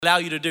allow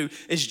you to do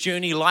is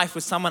journey life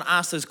with someone,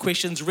 ask those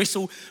questions,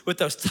 wrestle with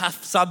those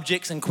tough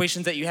subjects and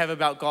questions that you have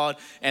about God,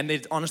 and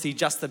they're honestly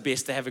just the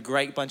best to have a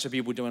great bunch of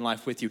people doing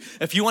life with you.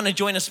 If you want to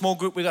join a small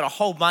group, we've got a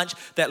whole bunch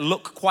that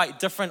look quite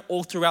different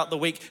all throughout the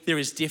week. There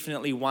is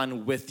definitely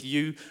one with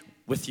your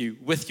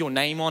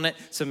name on it,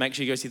 so make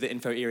sure you go see the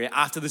info area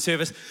after the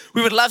service.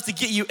 We would love to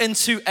get you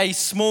into a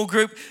small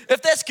group.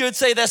 If that's good,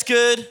 say that's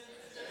good.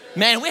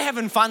 Man, we're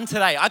having fun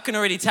today. I can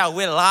already tell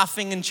we're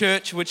laughing in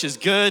church, which is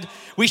good.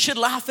 We should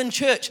laugh in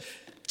church.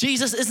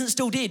 Jesus isn't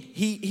still dead.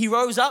 He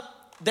rose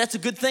up. That's a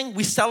good thing.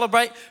 We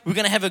celebrate. We're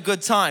going to have a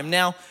good time.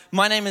 Now,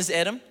 my name is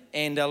Adam,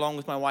 and along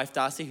with my wife,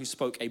 Darcy, who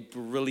spoke a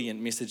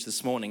brilliant message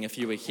this morning, if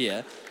you were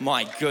here,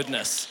 my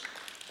goodness.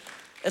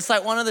 It's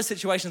like one of the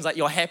situations like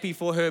you're happy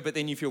for her, but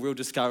then you feel real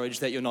discouraged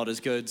that you're not as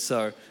good.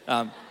 So,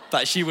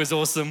 but she was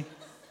awesome.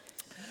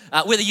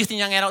 We're the Youth and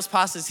Young Adults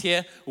pastors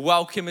here.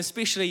 Welcome,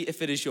 especially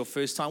if it is your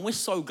first time. We're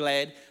so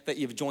glad that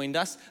you've joined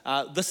us.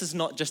 This is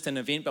not just an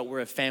event, but we're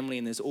a family,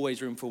 and there's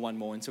always room for one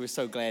more. And so we're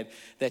so glad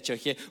that you're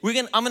here. We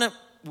are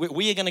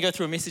going to go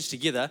through a message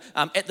together.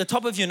 At the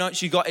top of your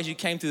notes you got as you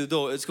came through the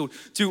door, it's called,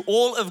 "Do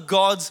all of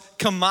God's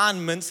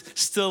commandments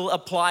still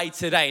apply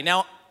today?"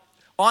 Now,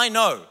 I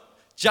know,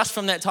 just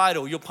from that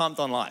title, you're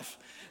pumped on life.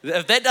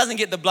 If that doesn't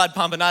get the blood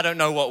pumping, I don't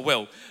know what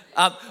will.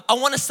 I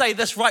want to say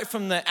this right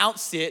from the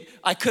outset.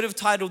 I could have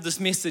titled this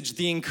message,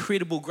 "The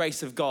Incredible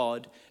Grace of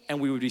God," and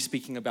we would be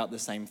speaking about the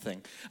same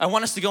thing. I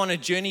want us to go on a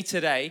journey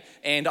today,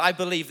 and I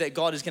believe that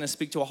God is going to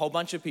speak to a whole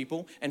bunch of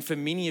people, and for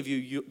many of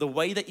you, the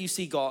way that you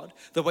see God,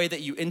 the way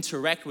that you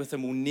interact with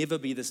Him will never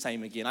be the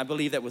same again. I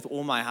believe that with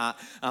all my heart.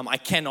 I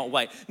cannot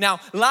wait. Now,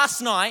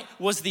 last night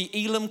was the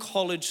Elim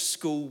College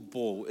School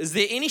Ball. Is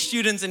there any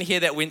students in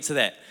here that went to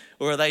that,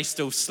 or are they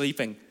still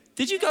sleeping?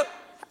 Did you go?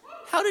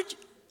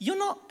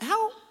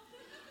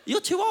 You're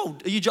too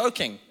old. Are you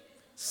joking?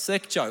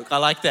 Sick joke. I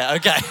like that.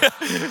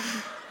 Okay.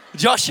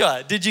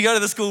 Joshua, did you go to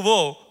the school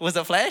ball? Was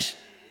it Flash?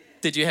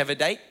 Did you have a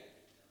date?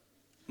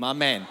 My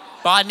man.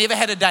 But I never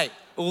had a date.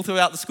 All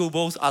throughout the school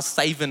balls, I was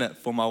saving it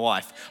for my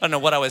wife. I don't know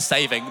what I was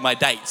saving, my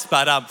dates.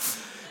 But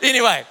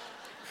anyway,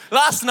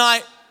 last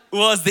night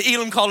was the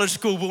Elim College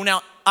School Ball.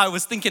 Now, I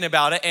was thinking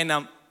about it,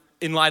 and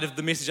in light of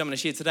the message I'm going to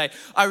share today,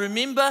 I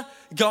remember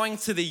going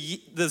to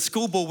the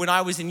school ball when I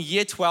was in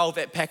year 12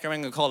 at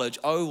Pakuranga College.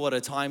 Oh, what a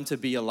time to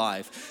be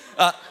alive.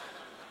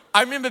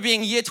 I remember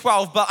being year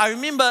 12, but I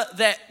remember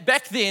that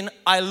back then,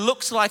 I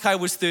looked like I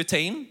was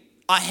 13.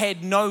 I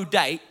had no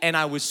date, and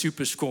I was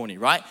super scrawny,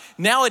 right?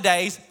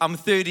 Nowadays, I'm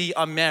 30,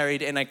 I'm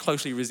married, and I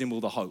closely resemble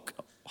the Hulk,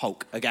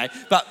 okay?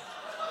 But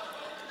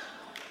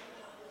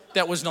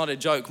that was not a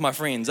joke, my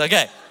friends,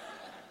 okay?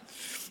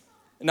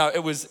 No,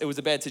 it was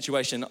a bad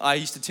situation. I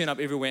used to turn up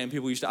everywhere, and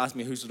people used to ask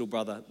me whose little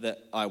brother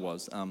that I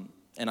was,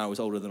 and I was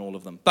older than all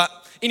of them. But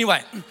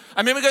anyway, I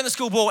remember going to the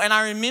school ball, and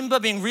I remember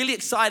being really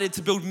excited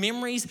to build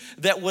memories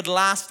that would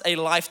last a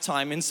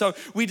lifetime. And so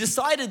we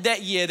decided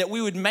that year that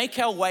we would make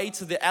our way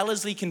to the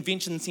Ellerslie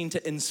Convention Centre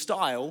in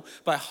style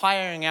by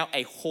hiring out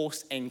a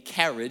horse and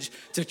carriage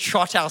to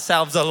trot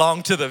ourselves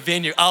along to the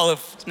venue. Oh,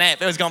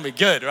 snap, it was going to be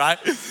good, right?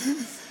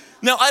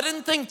 Now, I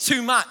didn't think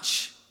too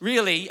much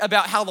really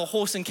about how the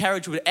horse and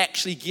carriage would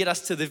actually get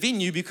us to the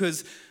venue,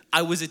 because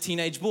I was a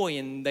teenage boy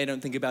and they don't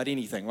think about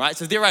anything, right?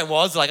 So there I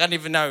was, like I didn't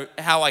even know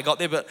how I got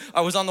there, but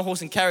I was on the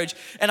horse and carriage,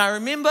 and I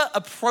remember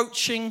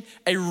approaching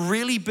a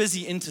really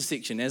busy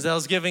intersection as I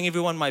was giving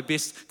everyone my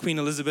best Queen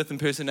Elizabeth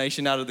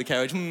impersonation out of the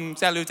carriage.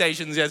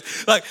 Salutations,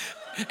 yes.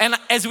 And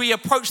as we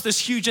approached this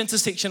huge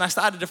intersection, I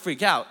started to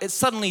freak out. It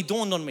suddenly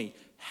dawned on me,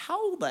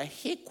 how the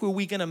heck were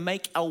we going to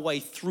make our way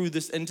through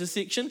this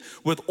intersection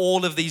with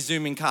all of these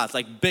zooming cars,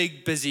 like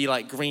big, busy,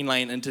 like green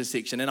lane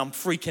intersection, and I'm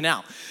freaking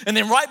out. And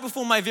then right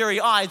before my very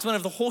eyes, one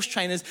of the horse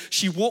trainers,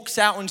 she walks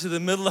out into the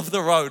middle of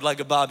the road like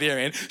a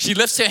barbarian. She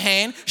lifts her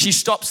hand, she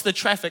stops the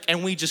traffic,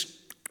 and we just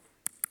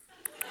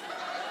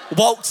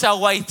waltz our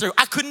way through.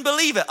 I couldn't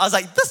believe it. I was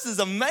like, this is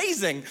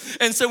amazing.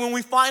 And so when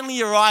we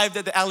finally arrived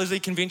at the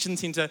Ellerslie Convention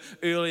Centre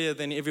earlier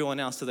than everyone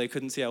else, so they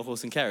couldn't see our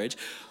horse and carriage,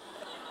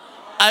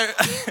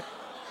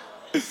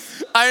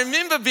 I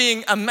remember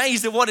being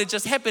amazed at what had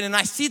just happened, and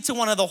I said to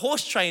one of the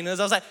horse trainers,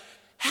 I was like,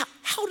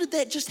 how did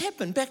that just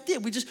happen back there?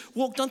 We just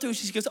walked on through, and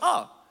she goes,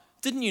 "Oh,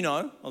 didn't you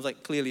know?" I was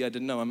like, clearly I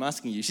didn't know, I'm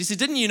asking you. She said,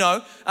 "Didn't you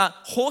know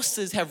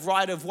horses have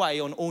right of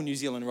way on all New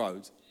Zealand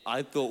roads?"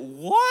 I thought,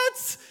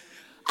 what?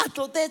 I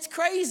thought, that's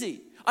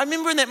crazy. I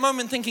remember in that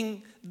moment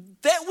thinking,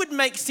 that would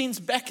make sense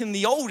back in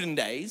the olden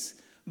days,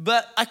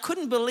 but I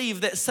couldn't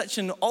believe that such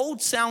an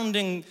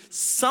old-sounding,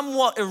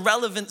 somewhat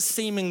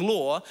irrelevant-seeming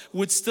law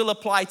would still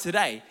apply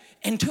today.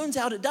 And turns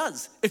out it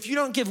does. If you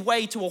don't give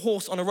way to a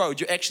horse on a road,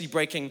 you're actually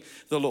breaking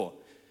the law.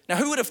 Now,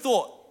 who would have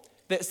thought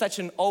that such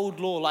an old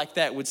law like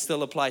that would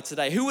still apply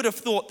today? Who would have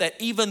thought that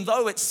even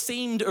though it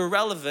seemed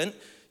irrelevant,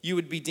 you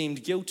would be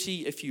deemed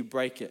guilty if you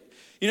break it?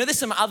 You know, there's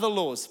some other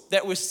laws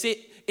that were set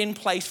in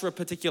place for a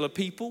particular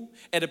people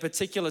at a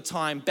particular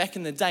time back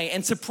in the day,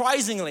 and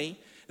surprisingly,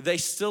 they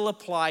still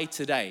apply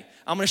today.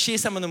 I'm going to share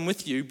some of them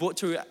with you, brought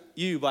to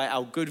you by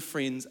our good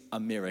friends,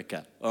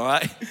 America. All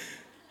right?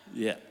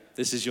 Yeah,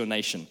 this is your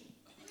nation.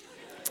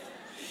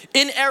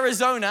 In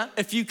Arizona,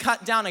 if you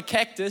cut down a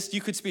cactus,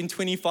 you could spend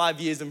 25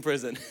 years in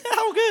prison.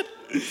 How good?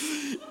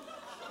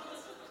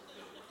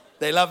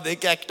 They love their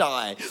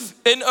cacti.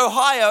 In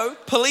Ohio,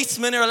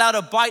 policemen are allowed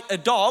to bite a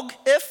dog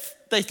if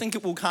they think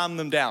it will calm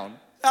them down.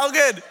 How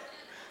good?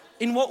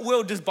 In what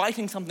world does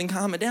biting something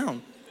calm it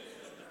down?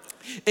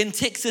 In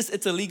Texas,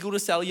 it's illegal to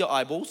sell your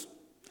eyeballs.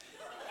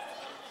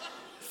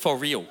 For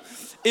real.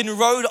 In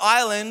Rhode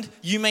Island,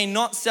 you may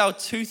not sell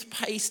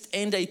toothpaste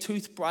and a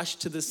toothbrush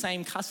to the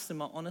same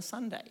customer on a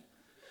Sunday.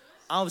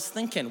 I was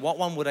thinking, what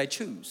one would I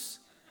choose?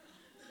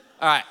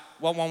 All right,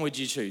 what one would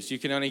you choose? You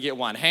can only get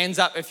one. Hands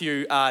up if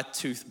you are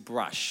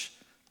toothbrush.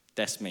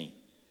 That's me.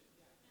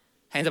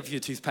 Hands up if you're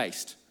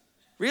toothpaste.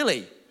 Really?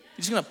 You're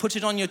just gonna put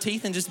it on your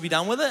teeth and just be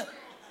done with it?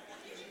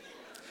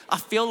 I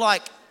feel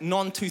like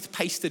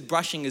non-toothpasted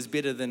brushing is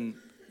better than,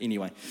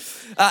 anyway.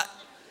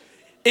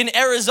 In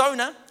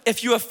Arizona,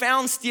 if you are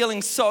found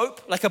stealing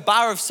soap, like a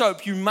bar of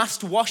soap, you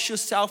must wash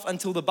yourself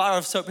until the bar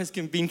of soap has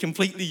been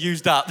completely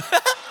used up.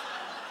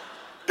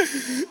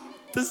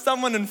 Does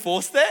someone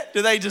enforce that?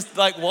 Do they just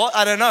like, what?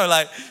 I don't know,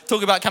 like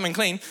talk about coming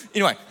clean.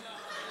 Anyway.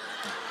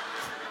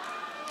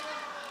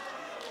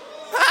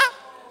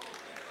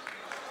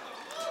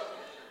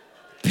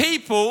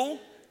 People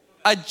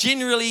are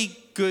generally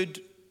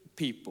good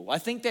people. I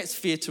think that's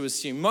fair to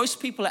assume. Most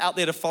people are out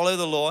there to follow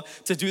the law,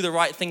 to do the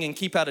right thing and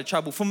keep out of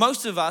trouble. For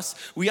most of us,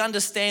 we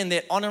understand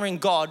that honoring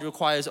God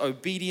requires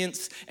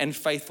obedience and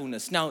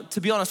faithfulness. Now, to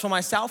be honest, for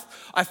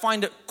myself, I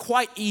find it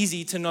quite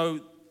easy to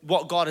know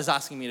what God is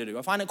asking me to do.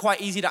 I find it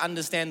quite easy to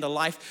understand the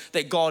life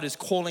that God is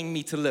calling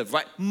me to live,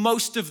 right?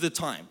 Most of the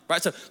time,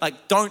 right? So,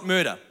 like, don't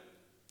murder.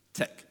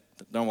 Tick.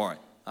 Don't worry.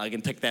 I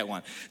can tick that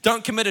one.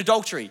 Don't commit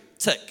adultery.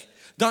 Tick.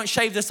 Don't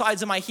shave the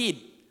sides of my head.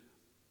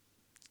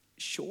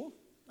 Sure.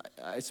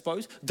 I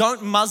suppose.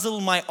 Don't muzzle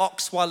my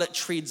ox while it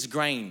treads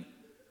grain.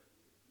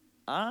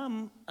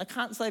 I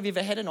can't say I've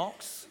ever had an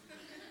ox,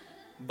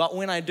 but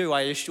when I do,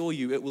 I assure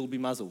you it will be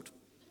muzzled.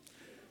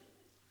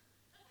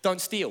 Don't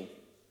steal.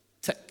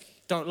 Tick.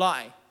 Don't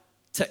lie.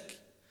 Tick.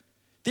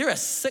 There are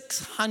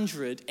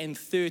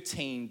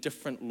 613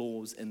 different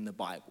laws in the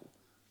Bible.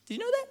 Did you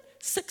know that?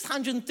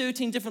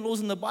 613 different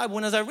laws in the Bible.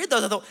 And as I read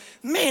those, I thought,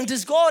 man,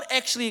 does God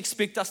actually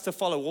expect us to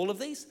follow all of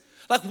these?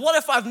 Like, what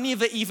if I've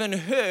never even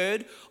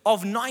heard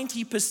of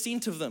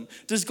 90% of them?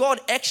 Does God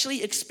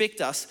actually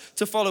expect us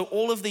to follow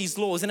all of these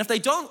laws? And if they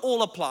don't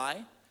all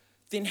apply,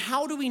 then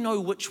how do we know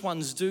which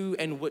ones do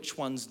and which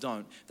ones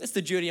don't? That's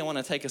the journey I want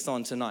to take us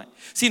on tonight.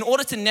 See, in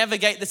order to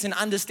navigate this and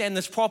understand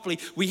this properly,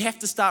 we have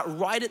to start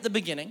right at the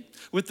beginning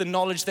with the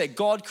knowledge that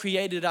God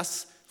created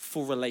us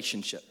for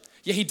relationship.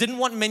 Yeah, He didn't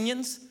want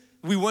minions.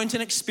 We weren't an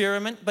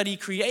experiment, but He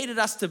created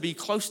us to be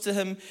close to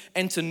Him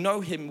and to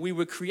know Him. We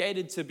were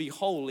created to be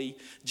holy,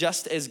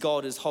 just as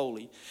God is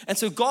holy. And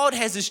so God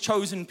has His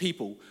chosen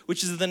people,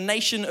 which is the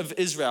nation of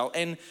Israel,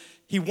 and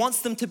He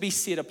wants them to be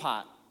set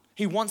apart.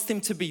 He wants them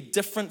to be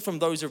different from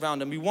those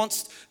around Him. He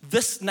wants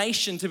this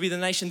nation to be the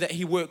nation that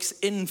He works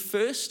in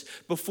first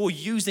before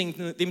using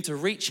them to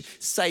reach,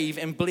 save,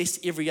 and bless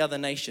every other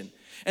nation.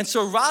 And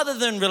so rather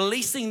than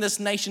releasing this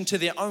nation to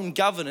their own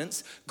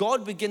governance,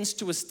 God begins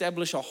to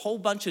establish a whole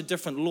bunch of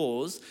different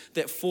laws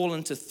that fall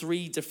into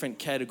 3 different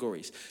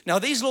categories. Now,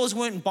 these laws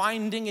weren't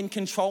binding and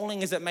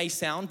controlling as it may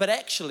sound, but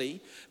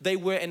actually they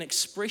were an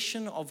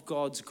expression of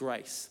God's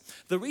grace.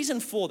 The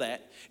reason for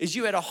that is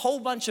you had a whole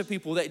bunch of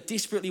people that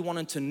desperately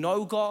wanted to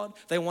know God,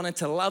 they wanted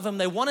to love Him,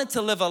 they wanted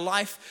to live a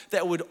life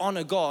that would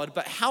honor God,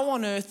 but how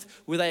on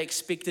earth were they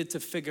expected to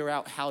figure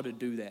out how to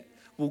do that?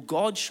 Well,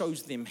 God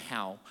shows them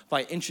how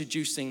by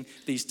introducing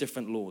these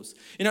different laws.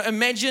 You know,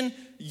 imagine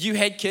you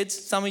had kids.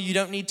 Some of you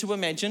don't need to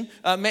imagine.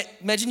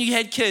 Imagine you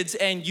had kids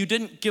and you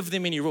didn't give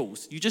them any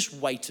rules. You just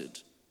waited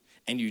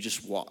and you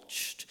just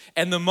watched.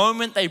 And the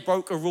moment they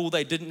broke a rule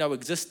they didn't know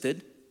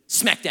existed,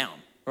 smackdown,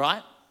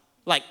 right?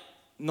 Like,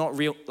 not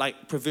real,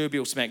 like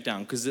proverbial smackdown,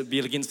 because it'd be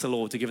against the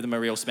law to give them a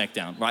real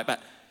smackdown, right?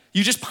 But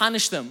you just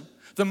punish them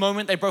the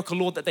moment they broke a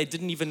law that they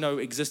didn't even know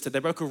existed. They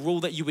broke a rule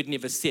that you would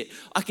never set.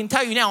 I can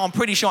tell you now, I'm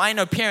pretty sure, I ain't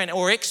no parent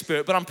or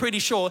expert, but I'm pretty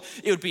sure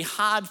it would be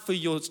hard for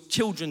your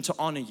children to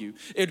honor you.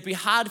 It would be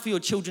hard for your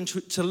children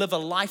to live a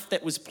life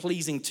that was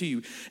pleasing to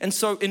you. And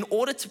so in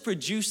order to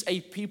produce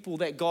a people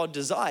that God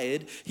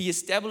desired, He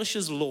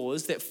establishes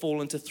laws that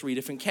fall into 3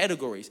 different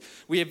categories.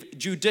 We have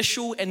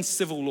judicial and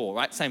civil law,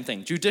 right? Same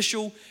thing.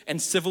 Judicial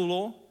and civil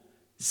law,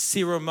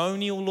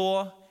 ceremonial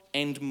law,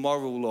 and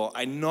moral law.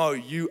 I know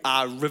you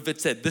are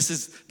riveted. This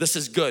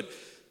is good.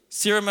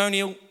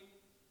 Ceremonial,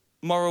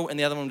 moral, and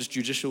the other one was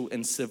judicial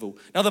and civil.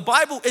 Now, the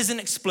Bible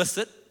isn't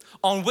explicit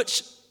on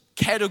which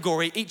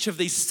category each of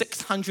these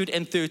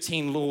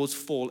 613 laws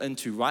fall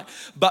into, right?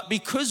 But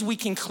because we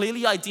can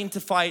clearly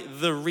identify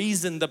the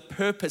reason, the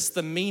purpose,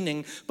 the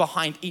meaning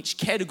behind each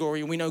category,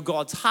 and we know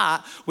God's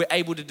heart, we're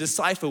able to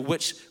decipher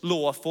which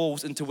law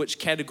falls into which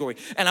category.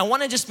 And I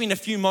want to just spend a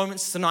few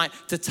moments tonight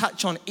to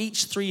touch on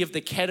each three of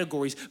the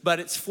categories, but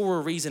it's for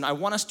a reason. I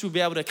want us to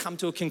be able to come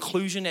to a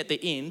conclusion at the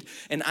end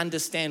and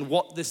understand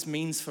what this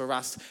means for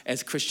us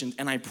as Christians.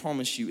 And I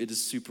promise you, it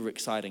is super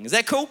exciting. Is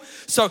that cool?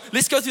 So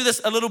let's go through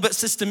this a little bit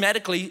systematically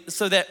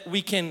so that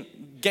we can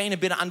gain a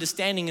better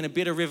understanding and a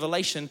better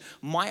revelation.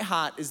 My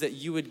heart is that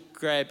you would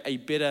grab a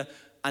better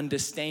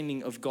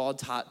understanding of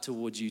God's heart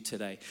towards you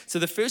today. So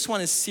the first one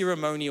is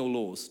ceremonial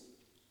laws.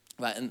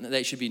 Right, and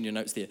they should be in your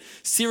notes there.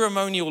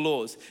 Ceremonial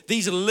laws.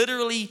 These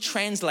literally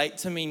translate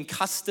to mean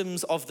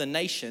customs of the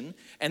nation,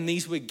 and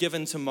these were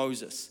given to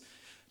Moses.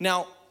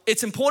 Now,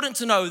 it's important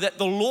to know that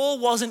the law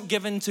wasn't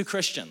given to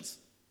Christians.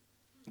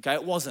 Okay,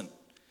 it wasn't.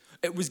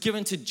 It was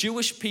given to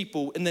Jewish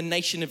people in the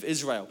nation of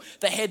Israel.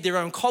 They had their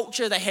own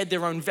culture, they had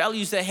their own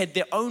values, they had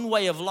their own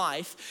way of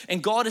life,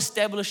 and God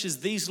establishes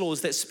these laws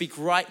that speak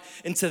right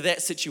into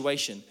that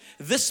situation.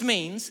 This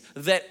means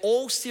that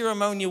all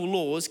ceremonial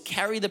laws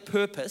carry the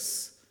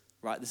purpose,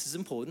 right, this is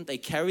important, they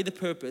carry the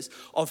purpose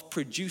of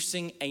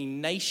producing a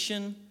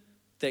nation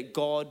that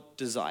God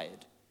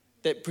desired.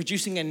 That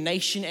producing a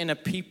nation and a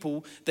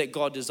people that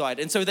God desired.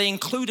 And so they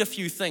include a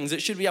few things.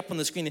 It should be up on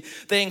the screen.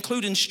 They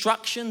include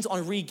instructions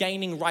on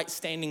regaining right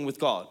standing with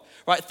God.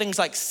 Right? Things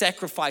like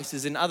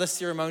sacrifices and other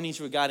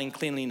ceremonies regarding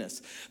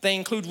cleanliness. They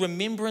include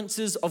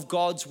remembrances of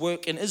God's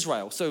work in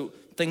Israel. So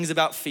things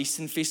about feasts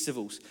and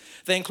festivals.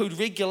 They include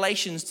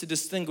regulations to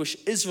distinguish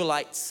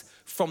Israelites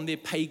from their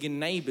pagan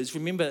neighbors.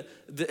 Remember,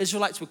 the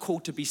Israelites were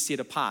called to be set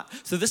apart.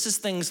 So this is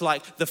things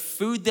like the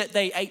food that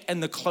they ate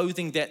and the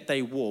clothing that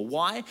they wore.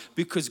 Why?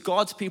 Because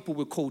God's people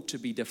were called to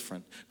be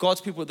different. God's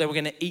people, they were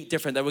going to eat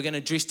different. They were going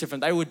to dress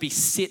different. They would be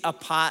set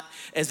apart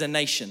as a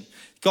nation.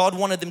 God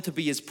wanted them to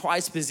be his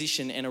prized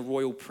possession and a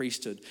royal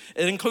priesthood.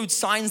 It includes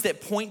signs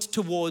that point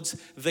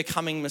towards the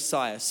coming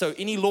Messiah. So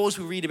any laws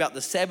we read about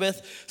the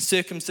Sabbath,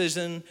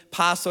 circumcision,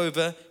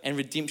 Passover, and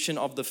redemption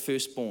of the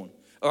firstborn.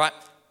 All right.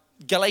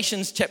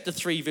 Galatians chapter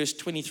 3, verse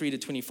 23 to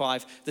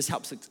 25. This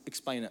helps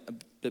explain it a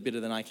bit better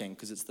than I can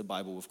because it's the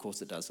Bible, of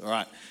course it does. All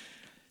right.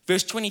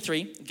 Verse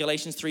 23,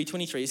 Galatians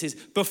 3:23, it says,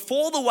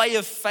 before the way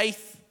of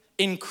faith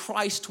in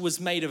Christ was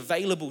made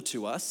available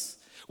to us,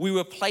 we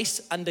were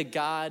placed under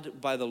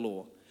guard by the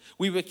law.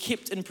 We were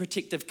kept in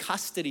protective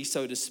custody,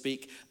 so to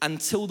speak,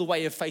 until the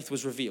way of faith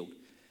was revealed.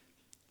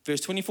 Verse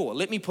 24,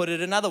 let me put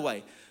it another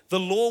way. The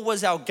law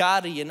was our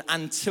guardian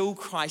until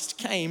Christ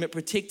came. It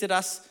protected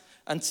us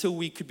until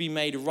we could be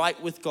made right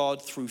with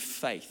God through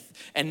faith.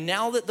 And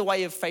now that the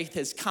way of faith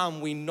has come,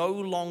 we no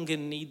longer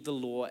need the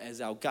law as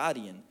our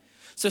guardian.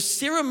 So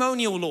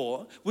ceremonial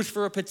law was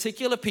for a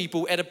particular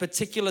people at a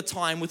particular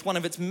time with one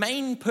of its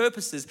main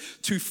purposes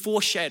to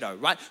foreshadow,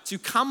 right? To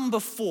come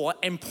before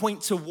and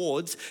point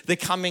towards the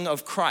coming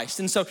of Christ.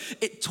 And so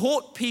it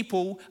taught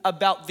people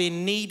about their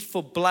need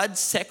for blood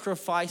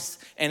sacrifice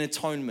and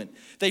atonement.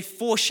 They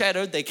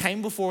foreshadowed, they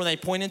came before and they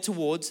pointed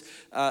towards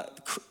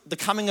the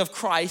coming of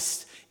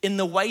Christ in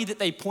the way that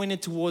they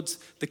pointed towards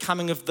the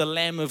coming of the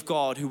Lamb of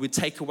God who would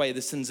take away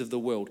the sins of the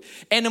world.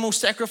 Animal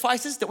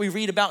sacrifices that we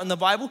read about in the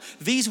Bible,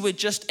 these were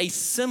just a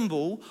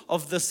symbol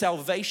of the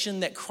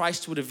salvation that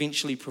Christ would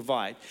eventually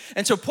provide.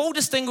 And so Paul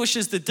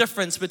distinguishes the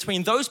difference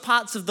between those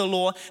parts of the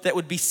law that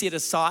would be set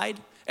aside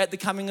at the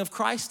coming of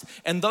Christ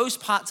and those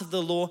parts of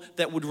the law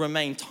that would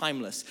remain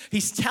timeless.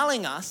 He's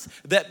telling us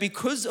that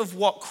because of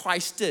what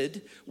Christ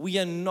did, we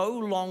are no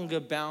longer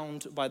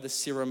bound by the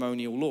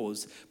ceremonial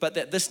laws, but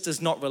that this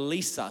does not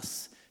release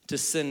us to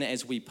sin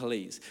as we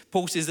please.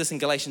 Paul says this in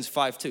Galatians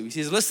 5:2. He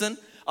says, listen,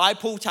 I,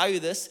 Paul, tell you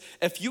this,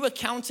 if you are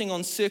counting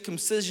on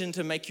circumcision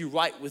to make you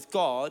right with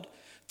God,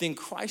 then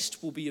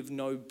Christ will be of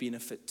no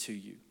benefit to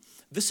you.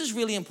 This is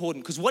really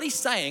important because what he's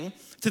saying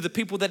to the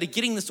people that are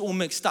getting this all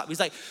mixed up,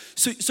 he's like,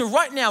 so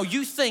right now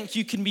you think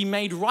you can be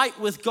made right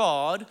with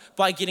God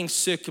by getting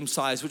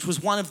circumcised, which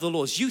was one of the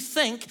laws. You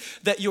think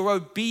that your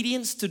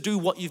obedience to do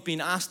what you've been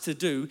asked to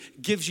do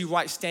gives you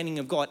right standing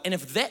of God. And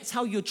if that's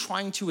how you're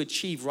trying to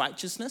achieve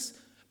righteousness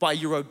by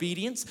your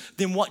obedience,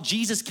 then what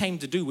Jesus came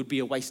to do would be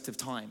a waste of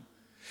time.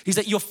 He's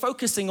like, you're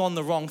focusing on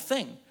the wrong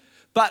thing.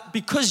 But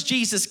because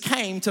Jesus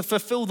came to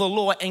fulfill the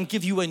law and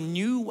give you a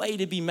new way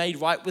to be made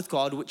right with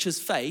God, which is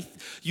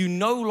faith, you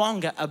no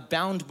longer are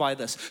bound by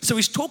this. So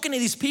he's talking to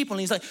these people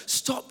and he's like,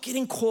 stop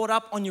getting caught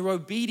up on your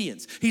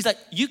obedience. He's like,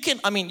 you can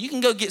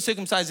go get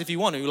circumcised if you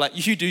want to,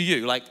 like you do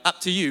you, like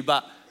up to you,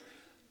 but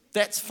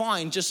that's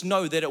fine. Just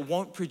know that it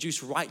won't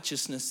produce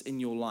righteousness in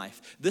your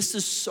life. This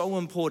is so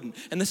important.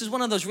 And this is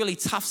one of those really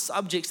tough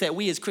subjects that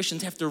we as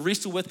Christians have to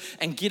wrestle with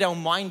and get our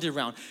mind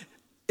around.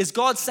 Is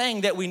God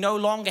saying that we no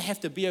longer have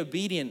to be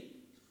obedient?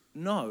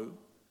 No.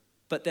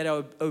 but that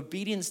our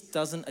obedience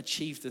doesn't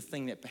achieve the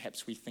thing that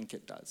perhaps we think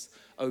it does.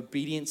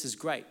 Obedience is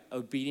great.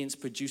 Obedience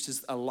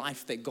produces a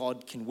life that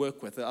God can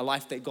work with, a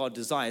life that God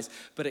desires,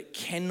 but it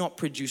cannot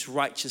produce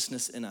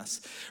righteousness in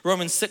us.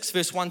 Romans 6,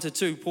 verse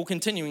 1-2, Paul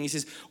continuing, he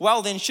says,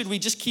 well then, should we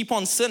just keep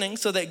on sinning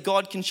so that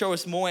God can show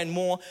us more and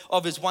more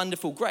of his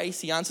wonderful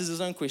grace? He answers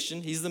his own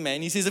question. He's the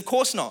man. He says, of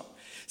course not.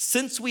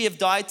 Since we have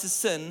died to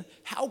sin,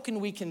 how can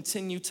we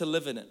continue to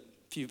live in it?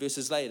 A few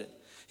verses later.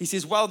 He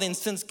says, well then,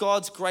 since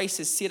God's grace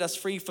has set us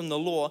free from the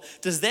law,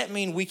 does that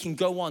mean we can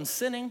go on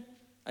sinning?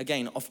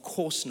 Again, of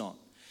course not.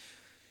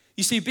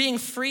 You see, being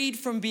freed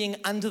from being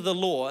under the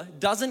law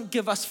doesn't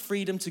give us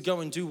freedom to go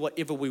and do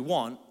whatever we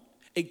want.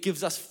 It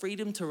gives us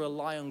freedom to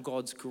rely on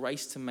God's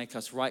grace to make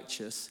us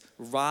righteous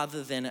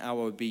rather than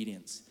our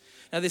obedience.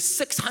 Now, there's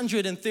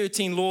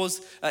 613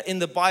 laws in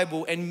the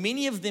Bible, and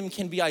many of them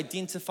can be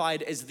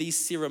identified as these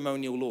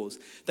ceremonial laws.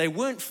 They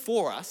weren't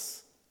for us,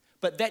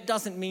 but that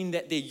doesn't mean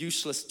that they're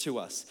useless to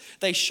us.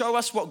 They show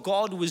us what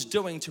God was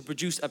doing to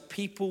produce a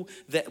people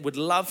that would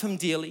love him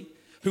dearly,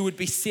 who would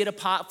be set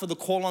apart for the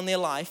call on their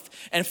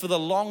life and for the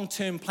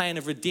long-term plan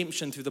of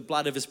redemption through the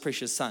blood of his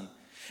precious son.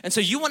 And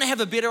so you want to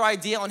have a better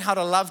idea on how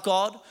to love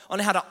God, on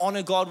how to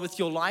honor God with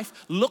your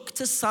life, look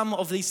to some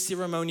of these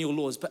ceremonial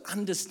laws, but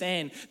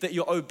understand that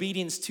your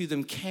obedience to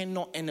them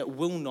cannot and it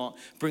will not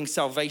bring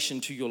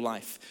salvation to your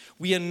life.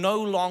 We are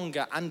no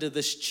longer under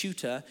this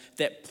tutor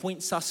that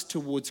points us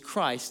towards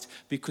Christ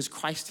because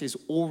Christ has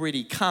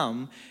already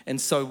come,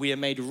 and so we are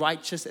made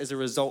righteous as a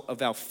result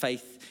of our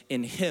faith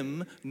in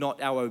him,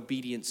 not our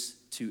obedience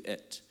to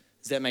it.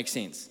 Does that make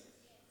sense?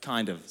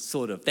 Kind of,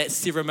 sort of. That's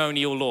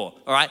ceremonial law,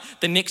 all right?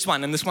 The next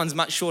one, and this one's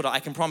much shorter, I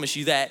can promise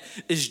you that,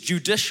 is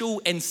judicial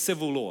and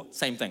civil law.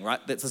 Same thing, right?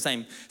 That's the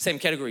same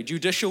category,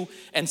 judicial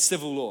and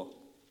civil law.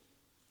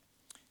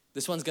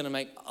 This one's gonna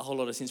make a whole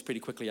lot of sense pretty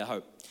quickly, I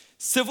hope.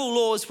 Civil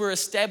laws were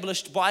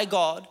established by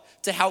God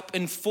to help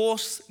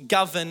enforce,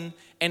 govern,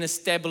 and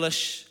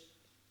establish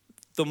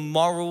the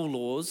moral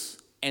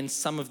laws and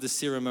some of the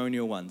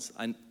ceremonial ones.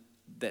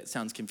 That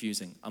sounds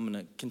confusing. I'm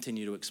going to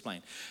continue to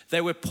explain.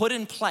 They were put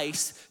in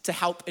place to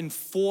help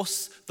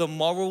enforce the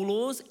moral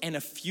laws and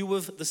a few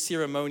of the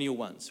ceremonial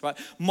ones, right?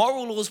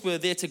 Moral laws were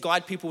there to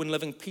guide people in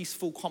living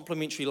peaceful,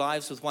 complementary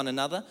lives with one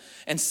another.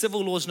 And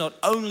civil laws not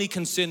only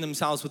concern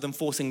themselves with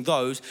enforcing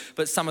those,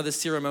 but some of the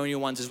ceremonial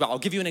ones as well. I'll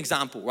give you an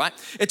example, right?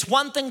 It's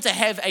one thing to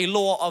have a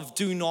law of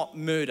do not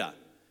murder.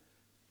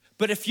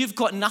 But if you've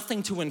got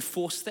nothing to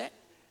enforce that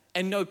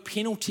and no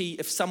penalty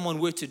if someone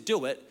were to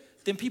do it,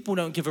 then people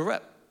don't give a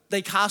rip.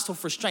 They cast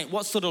off restraint.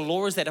 What sort of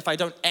law is that if I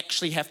don't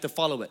actually have to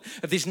follow it?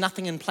 If there's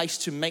nothing in place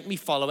to make me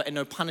follow it and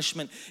no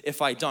punishment if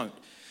I don't.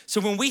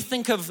 So when we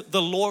think of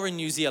the law in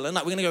New Zealand,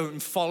 like we're gonna go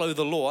and follow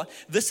the law,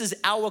 this is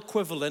our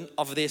equivalent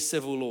of their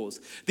civil laws.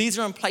 These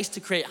are in place to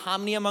create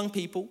harmony among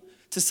people,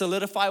 to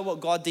solidify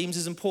what God deems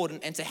is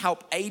important, and to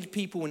help aid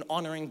people in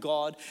honoring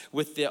God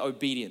with their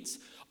obedience.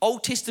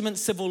 Old Testament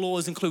civil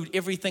laws include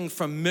everything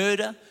from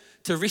murder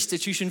to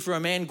restitution for a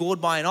man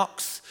gored by an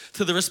ox,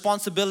 to the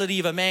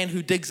responsibility of a man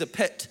who digs a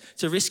pit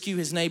to rescue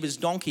his neighbor's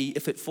donkey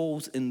if it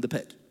falls in the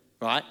pit,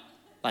 right?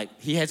 Like,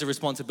 he has a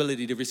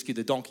responsibility to rescue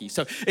the donkey.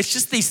 So it's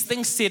just these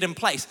things set in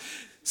place.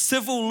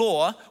 Civil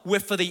law were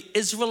for the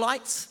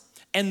Israelites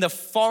and the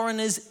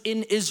foreigners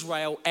in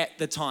Israel at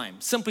the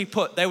time. Simply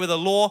put, they were the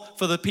law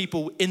for the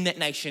people in that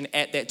nation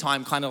at that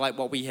time, kind of like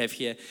what we have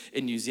here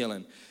in New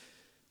Zealand.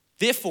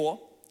 Therefore,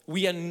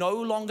 we are no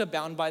longer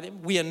bound by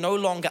them. We are no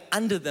longer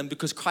under them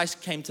because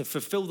Christ came to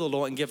fulfill the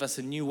law and give us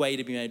a new way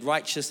to be made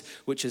righteous,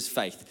 which is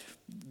faith.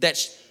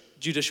 That's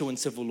judicial and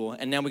civil law.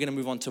 And now we're going to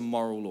move on to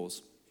moral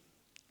laws.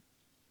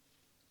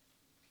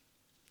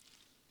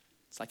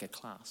 It's like a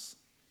class.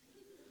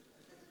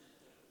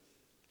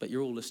 But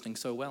you're all listening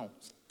so well.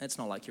 That's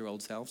not like your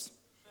old selves.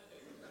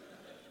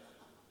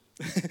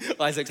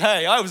 Isaac's,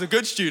 hey, I was a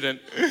good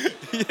student.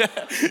 Yeah,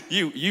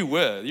 you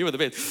were the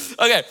best.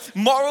 Okay,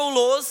 moral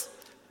laws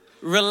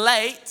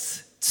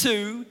relate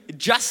to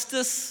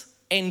justice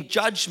and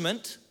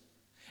judgment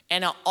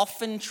and are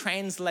often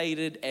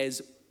translated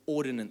as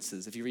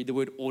ordinances. If you read the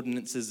word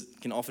ordinances,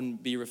 it can often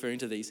be referring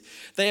to these.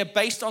 They are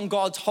based on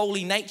God's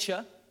holy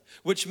nature,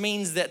 which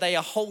means that they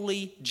are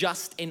holy,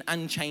 just, and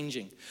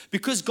unchanging.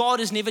 Because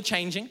God is never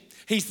changing,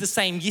 he's the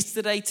same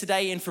yesterday,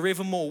 today, and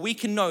forevermore, we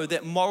can know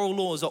that moral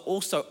laws are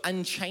also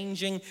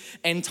unchanging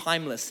and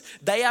timeless.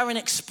 They are an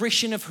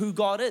expression of who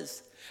God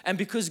is. And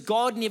because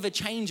God never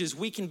changes,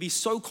 we can be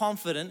so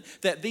confident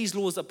that these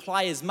laws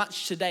apply as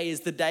much today as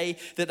the day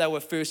that they were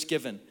first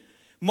given.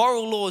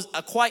 Moral laws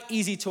are quite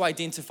easy to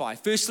identify.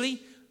 Firstly,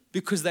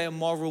 because they are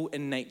moral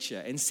in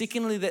nature. And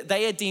secondly, that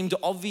they are deemed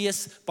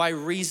obvious by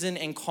reason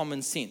and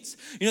common sense.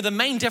 You know, the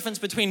main difference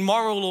between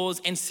moral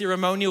laws and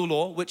ceremonial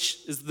law, which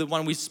is the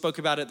one we spoke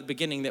about at the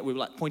beginning that we were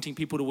like pointing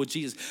people towards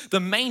Jesus. The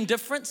main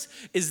difference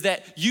is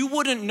that you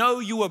wouldn't know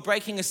you were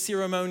breaking a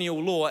ceremonial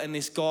law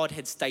unless God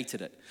had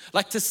stated it.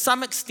 Like, to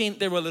some extent,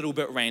 they're a little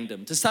bit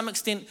random. To some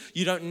extent,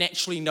 you don't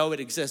naturally know it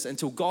exists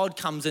until God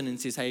comes in and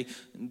says, hey,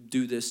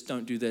 do this,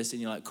 don't do this.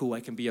 And you're like, cool, I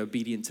can be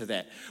obedient to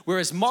that.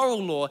 Whereas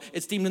moral law,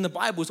 it's deemed in the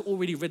Bible as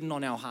already written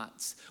on our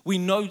hearts. We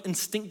know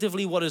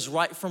instinctively what is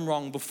right from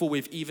wrong before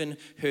we've even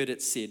heard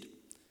it said.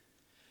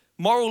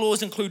 Moral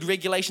laws include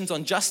regulations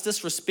on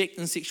justice, respect,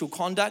 and sexual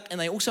conduct, and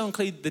they also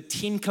include the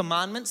 10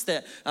 commandments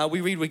that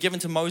we read were given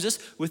to Moses,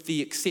 with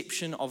the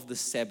exception of the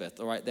Sabbath.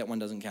 All right, that one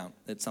doesn't count.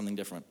 That's something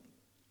different.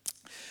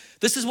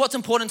 This is what's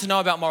important to know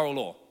about moral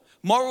law.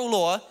 Moral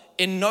law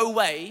in no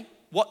way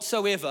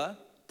whatsoever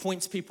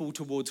points people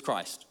towards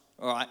Christ.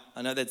 All right,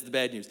 I know that's the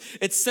bad news.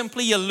 It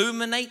simply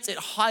illuminates, it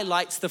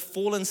highlights the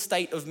fallen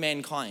state of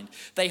mankind.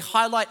 They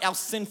highlight our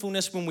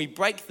sinfulness when we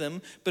break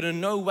them, but in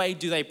no way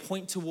do they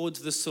point towards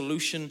the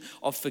solution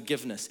of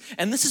forgiveness.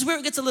 And this is where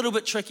it gets a little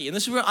bit tricky. And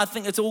this is where I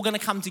think it's all going to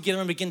come together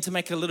and begin to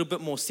make a little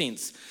bit more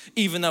sense,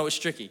 even though it's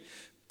tricky.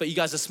 But you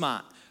guys are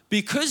smart.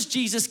 Because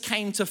Jesus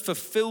came to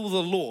fulfill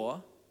the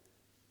law,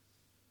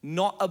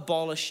 not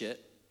abolish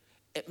it,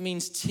 it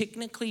means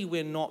technically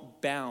we're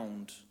not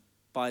bound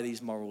by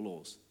these moral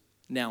laws.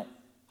 Now,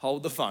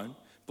 hold the phone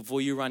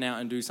before you run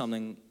out and do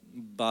something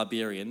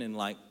barbarian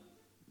and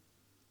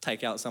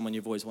take out someone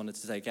you've always wanted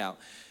to take out.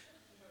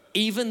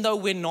 Even though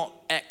we're not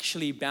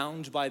actually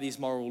bound by these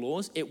moral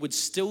laws, it would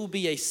still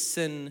be a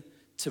sin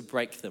to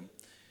break them.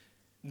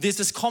 There's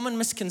this common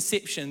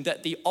misconception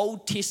that the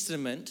Old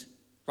Testament,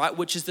 right,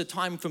 which is the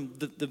time from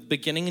the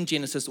beginning in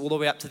Genesis all the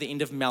way up to the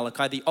end of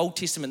Malachi, the Old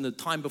Testament, the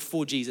time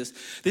before Jesus,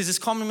 there's this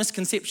common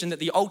misconception that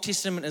the Old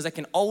Testament is like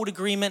an old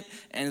agreement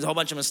and there's a whole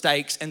bunch of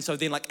mistakes, and so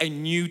then a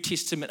New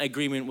Testament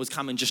agreement was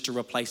coming just to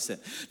replace it.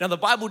 Now the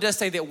Bible does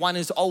say that one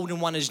is old and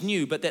one is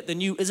new, but that the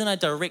new isn't a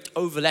direct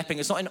overlapping,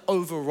 it's not an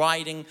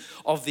overriding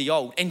of the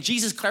old. And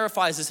Jesus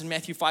clarifies this in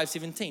Matthew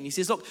 5:17. He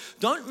says, look,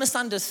 don't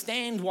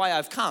misunderstand why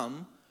I've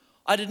come.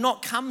 I did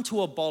not come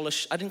to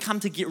abolish, I didn't come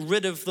to get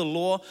rid of the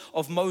law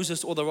of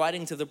Moses or the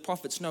writings of the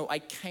prophets. No, I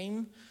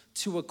came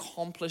to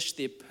accomplish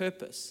their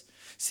purpose.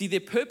 See, their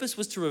purpose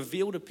was to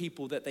reveal to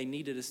people that they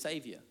needed a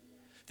savior.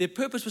 Their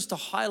purpose was to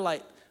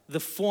highlight the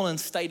fallen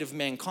state of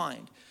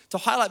mankind, to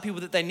highlight people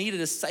that they needed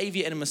a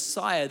savior and a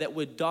Messiah that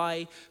would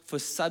die for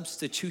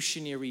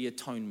substitutionary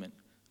atonement.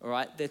 All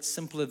right, that's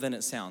simpler than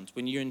it sounds.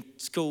 When you're in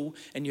school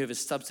and you have a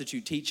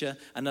substitute teacher,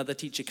 another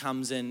teacher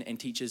comes in and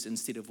teaches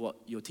instead of what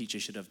your teacher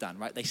should have done,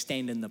 right? They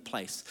stand in the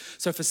place.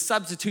 So for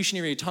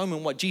substitutionary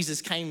atonement, what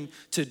Jesus came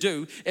to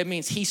do, it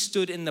means he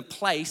stood in the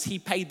place, he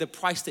paid the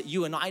price that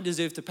you and I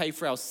deserve to pay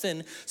for our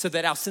sin, so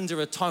that our sins are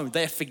atoned,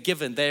 they're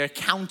forgiven, they're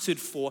accounted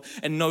for,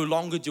 and no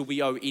longer do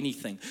we owe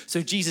anything.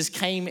 So Jesus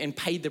came and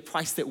paid the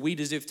price that we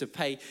deserve to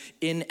pay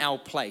in our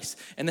place.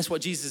 And that's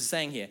what Jesus is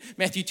saying here.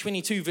 Matthew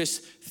 22, verse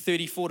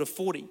 34 to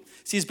 40.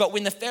 Says, but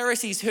when the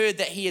Pharisees heard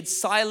that he had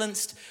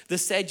silenced the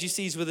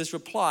Sadducees with his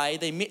reply,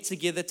 they met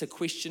together to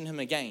question him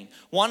again.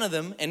 One of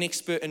them, an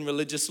expert in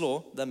religious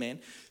law, the man,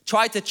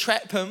 tried to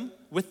trap him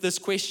with this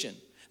question.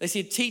 They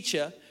said,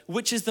 teacher,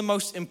 which is the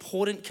most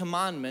important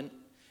commandment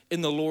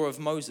in the law of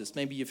Moses?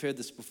 Maybe you've heard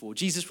this before.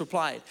 Jesus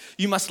replied,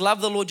 you must love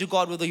the Lord your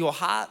God with all your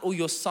heart, all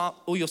your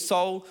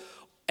soul,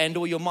 and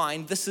all your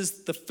mind. This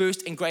is the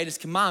first and greatest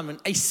commandment.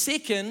 A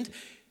second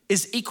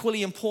is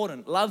equally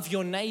important. Love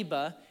your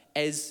neighbor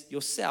as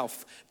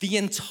yourself. The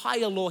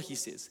entire law, he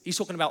says, he's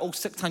talking about all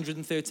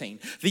 613.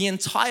 The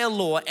entire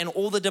law and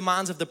all the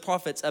demands of the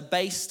prophets are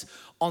based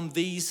on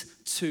these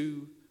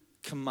two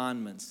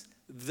commandments.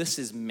 This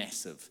is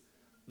massive.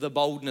 The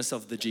boldness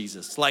of the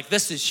Jesus.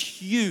 This is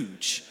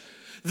huge.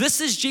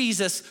 This is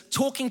Jesus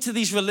talking to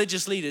these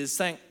religious leaders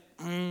saying,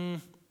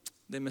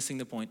 they're missing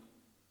the point.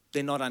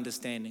 They're not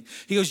understanding.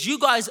 He goes, you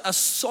guys are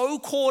so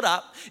caught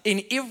up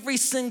in every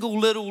single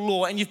little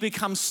law and you've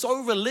become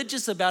so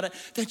religious about it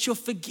that you're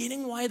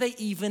forgetting why they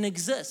even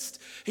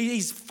exist.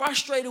 He's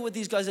frustrated with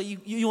these guys that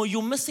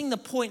you're missing the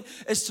point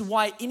as to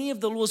why any of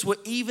the laws were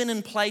even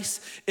in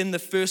place in the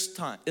first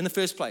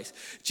place.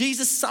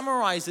 Jesus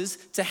summarizes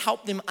to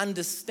help them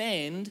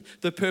understand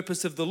the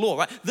purpose of the law,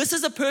 right? This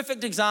is a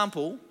perfect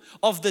example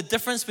of the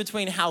difference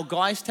between how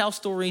guys tell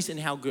stories and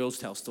how girls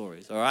tell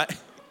stories, all right?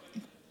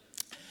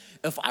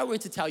 If I were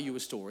to tell you a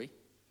story,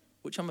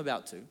 which I'm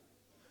about to,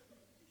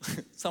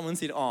 someone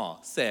said, oh,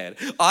 sad.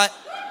 I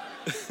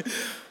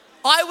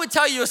would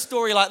tell you a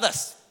story like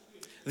this.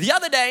 The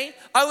other day,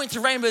 I went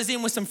to Rainbow's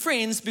End with some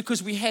friends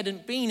because we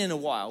hadn't been in a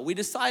while. We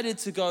decided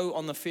to go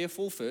on the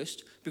Fairfall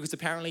first because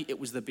apparently it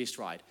was the best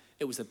ride.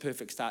 It was the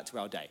perfect start to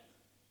our day.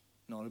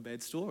 Not a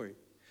bad story.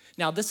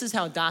 Now, this is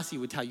how Darcy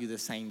would tell you the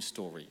same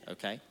story,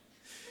 okay?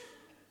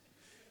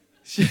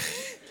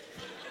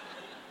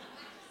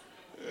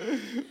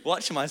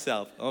 Watch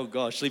myself. Oh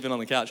gosh, sleeping on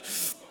the couch.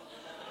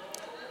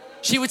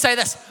 She would say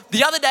this.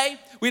 The other day,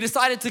 we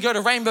decided to go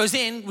to Rainbow's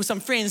End with some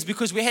friends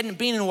because we hadn't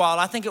been in a while.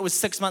 I think it was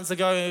 6 months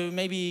ago,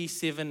 maybe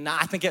 7.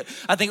 I think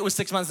it was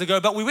 6 months ago.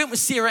 But we went with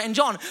Sarah and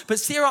John. But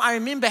Sarah, I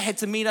remember, had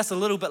to meet us a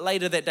little bit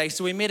later that day.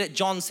 So we met at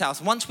John's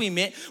house. Once we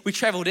met, we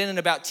traveled in at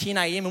about 10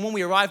 a.m. And when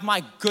we arrived,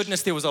 my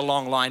goodness, there was a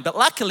long line. But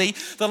luckily,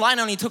 the line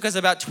only took us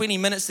about 20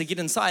 minutes to get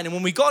inside. And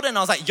when we got in,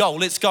 I was like, yo,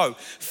 let's go.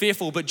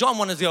 Fairfall. But John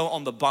wanted to go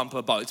on the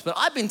bumper boats. But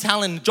I've been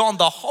telling John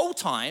the whole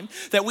time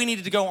that we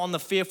needed to go on the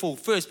Fairfall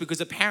first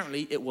because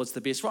apparently it was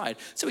the best ride.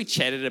 So we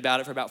chatted chatted about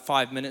it for about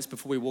 5 minutes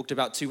before we walked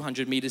about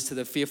 200 meters to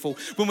the Fearful.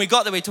 When we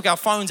got there, we took our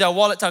phones, our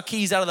wallets, our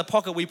keys out of the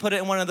pocket. We put it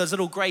in one of those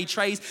little gray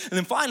trays. And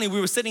then finally,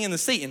 we were sitting in the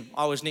seat, and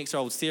I was next to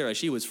old Sarah.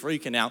 She was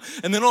freaking out.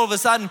 And then all of a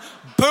sudden,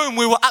 boom,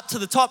 we were up to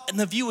the top, and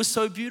the view was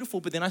so beautiful.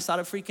 But then I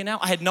started freaking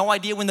out. I had no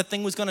idea when the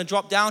thing was going to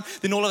drop down.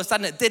 Then all of a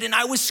sudden, it did, and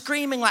I was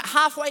screaming like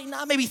halfway,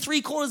 maybe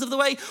 3/4 of the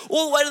way,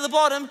 all the way to the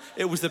bottom.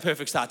 It was the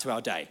perfect start to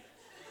our day.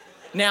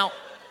 Now,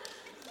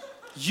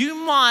 you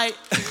might...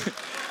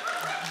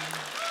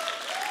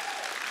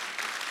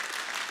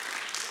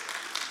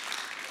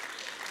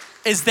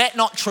 Is that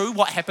not true,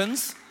 what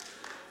happens?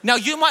 Now,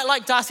 you might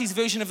like Darcy's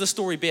version of the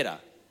story better,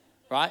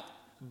 right?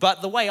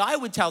 But the way I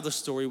would tell the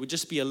story would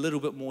just be a little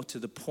bit more to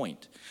the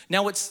point.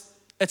 Now, it's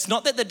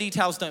not that the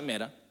details don't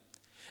matter.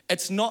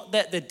 It's not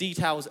that the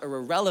details are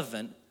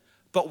irrelevant.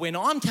 But when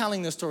I'm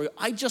telling the story,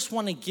 I just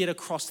want to get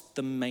across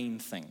the main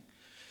thing.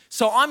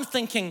 So I'm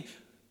thinking,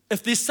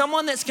 if there's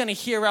someone that's going to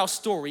hear our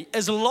story,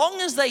 as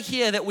long as they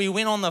hear that we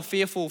went on the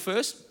Fearful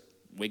first,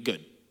 we're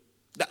good.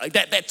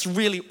 That's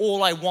really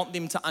all I want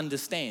them to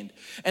understand.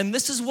 And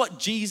this is what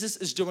Jesus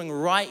is doing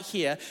right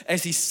here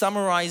as he's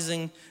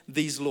summarizing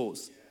these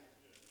laws.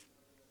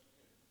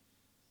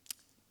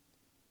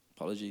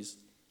 Apologies.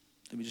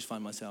 Let me just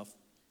find myself.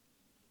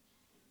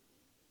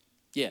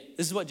 Yeah,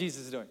 this is what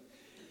Jesus is doing.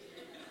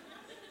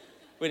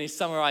 When he's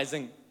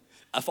summarizing,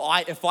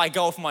 if I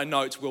go off my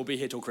notes, we'll be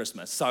here till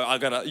Christmas. So I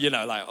gotta,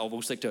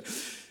 we'll stick to it.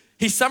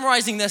 He's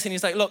summarizing this and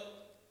he's like, look,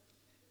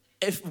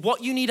 if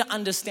what you need to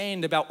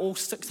understand about all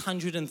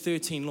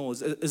 613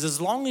 laws is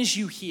as long as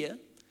you hear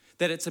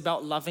that it's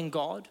about loving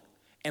God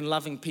and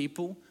loving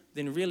people,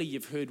 then really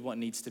you've heard what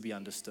needs to be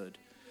understood.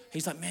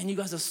 He's like, man, you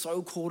guys are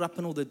so caught up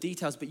in all the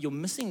details, but you're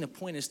missing the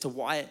point as to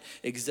why it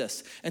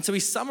exists. And so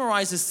he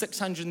summarizes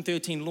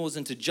 613 laws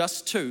into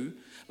just two: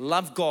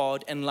 love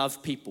God and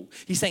love people.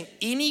 He's saying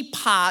any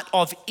part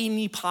of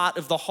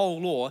the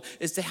whole law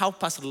is to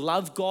help us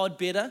love God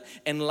better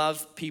and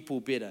love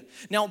people better.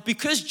 Now,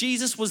 because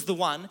Jesus was the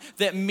one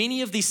that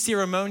many of these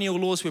ceremonial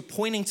laws were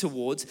pointing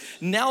towards,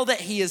 now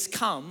that he has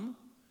come,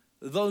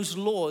 those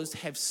laws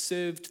have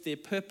served their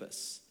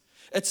purpose.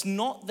 It's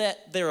not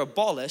that they're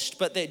abolished,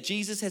 but that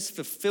Jesus has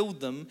fulfilled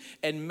them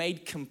and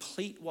made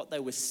complete what they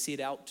were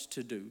set out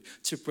to do,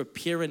 to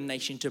prepare a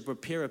nation, to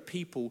prepare a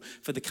people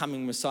for the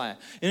coming Messiah.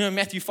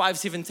 Matthew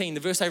 5:17,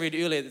 the verse I read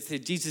earlier that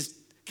said Jesus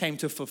came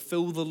to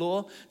fulfill the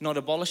law, not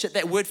abolish it.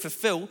 That word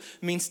fulfill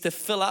means to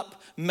fill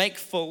up, make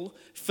full,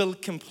 fill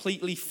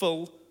completely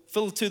full,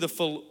 fill to the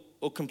full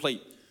or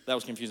complete. That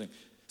was confusing.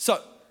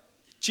 So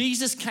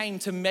Jesus came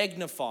to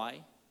magnify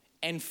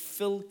and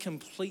fill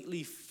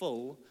completely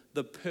full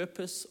the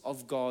purpose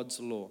of God's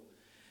law.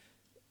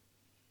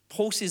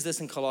 Paul says this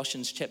in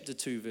Colossians chapter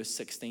 2, verse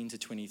 16 to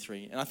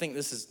 23. And I think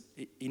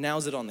he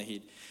nails it on the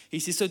head.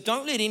 He says, so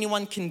don't let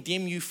anyone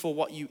condemn you for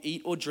what you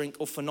eat or drink,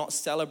 or for not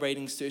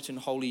celebrating certain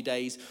holy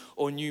days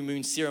or new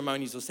moon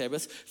ceremonies or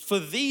Sabbaths. For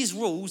these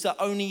rules are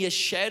only a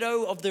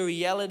shadow of the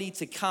reality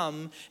to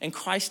come, and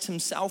Christ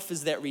himself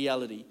is that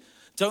reality.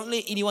 Don't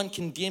let anyone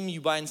condemn you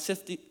by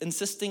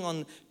insisting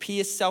on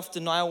pious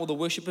self-denial or the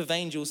worship of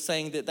angels,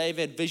 saying that they've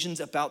had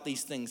visions about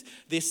these things.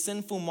 Their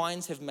sinful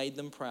minds have made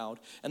them proud,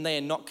 and they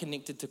are not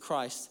connected to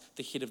Christ,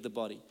 the head of the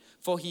body.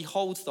 For he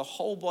holds the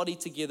whole body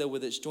together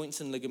with its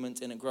joints and ligaments,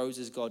 and it grows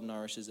as God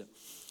nourishes it.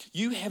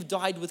 You have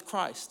died with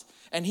Christ,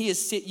 and he has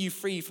set you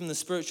free from the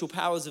spiritual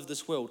powers of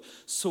this world.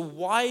 So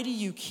why do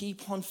you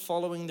keep on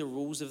following the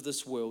rules of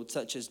this world,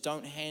 such as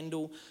don't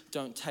handle,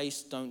 don't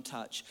taste, don't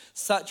touch?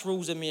 Such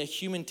rules are mere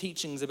human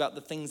teachings about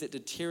the things that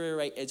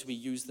deteriorate as we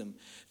use them.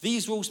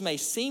 These rules may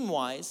seem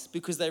wise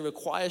because they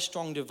require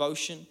strong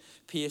devotion,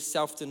 pious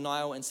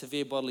self-denial, and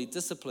severe bodily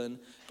discipline,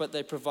 but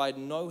they provide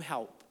no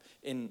help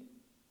in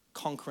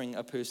conquering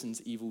a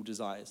person's evil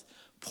desires.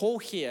 Paul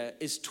here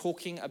is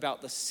talking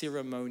about the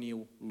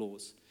ceremonial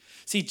laws.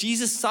 See,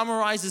 Jesus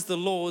summarizes the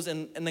laws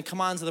and the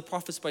commands of the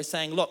prophets by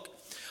saying, look,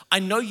 I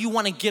know you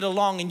want to get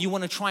along and you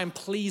want to try and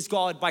please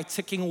God by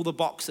ticking all the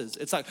boxes.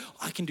 It's like,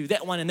 I can do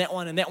that one and that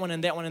one and that one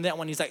and that one and that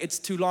one. He's like, it's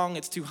too long,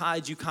 it's too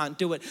hard, you can't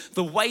do it.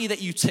 The way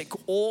that you tick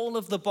all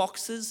of the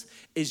boxes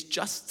is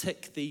just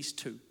tick these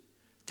two.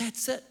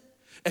 That's it.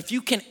 If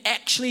you can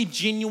actually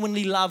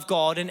genuinely love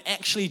God and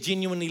actually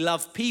genuinely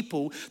love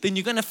people, then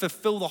you're going to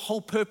fulfill the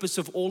whole purpose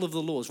of all of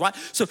the laws, right?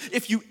 So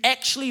if you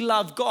actually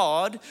love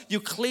God, you're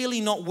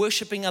clearly not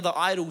worshiping other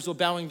idols or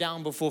bowing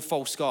down before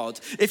false gods.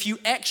 If you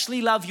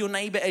actually love your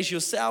neighbor as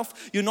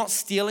yourself, you're not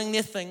stealing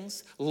their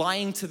things,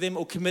 lying to them,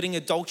 or committing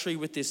adultery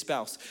with their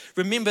spouse.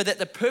 Remember that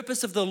the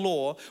purpose of the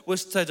law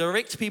was to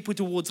direct people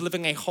towards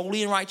living a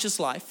holy and righteous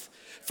life,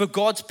 for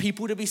God's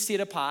people to be set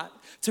apart,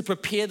 to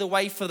prepare the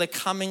way for the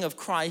coming of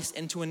Christ,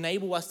 and to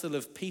enable us to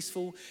live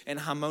peaceful and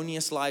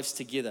harmonious lives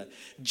together.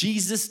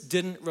 Jesus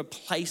didn't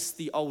replace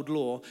the old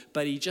law,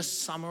 but he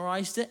just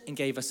summarized it and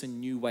gave us a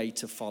new way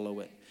to follow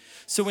it.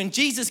 So when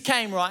Jesus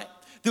came, right,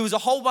 there was a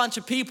whole bunch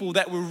of people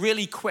that were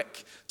really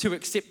quick to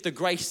accept the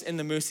grace and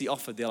the mercy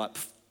offered. They're like,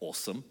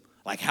 awesome.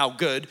 Like, how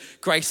good,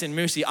 grace and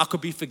mercy, I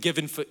could be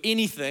forgiven for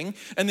anything.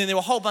 And then there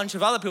were a whole bunch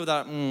of other people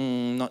that are like,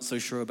 not so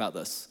sure about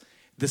this.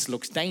 this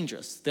looks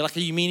dangerous. They're like,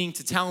 are you meaning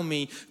to tell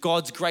me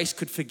God's grace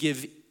could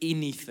forgive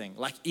anything,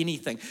 like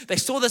anything? They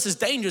saw this as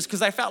dangerous because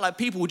they felt like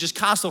people would just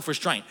cast off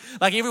restraint.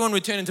 Like everyone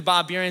would turn into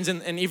barbarians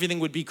and everything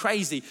would be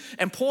crazy.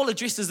 And Paul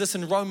addresses this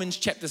in Romans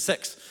chapter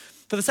 6.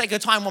 For the sake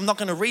of time, I'm not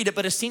going to read it,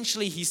 but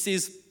essentially he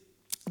says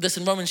this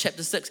in Romans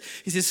chapter 6.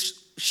 He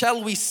says,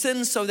 shall we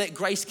sin so that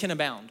grace can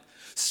abound?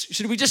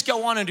 Should we just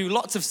go on and do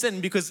lots of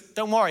sin because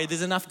don't worry,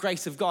 there's enough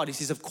grace of God? He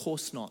says, of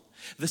course not.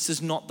 This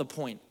is not the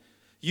point.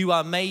 You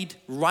are made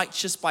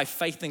righteous by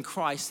faith in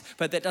Christ,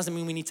 but that doesn't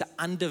mean we need to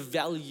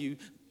undervalue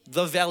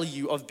the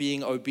value of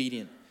being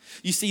obedient.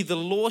 You see, the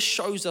law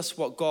shows us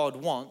what God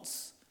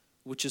wants,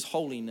 which is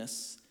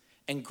holiness,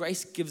 and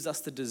grace gives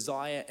us the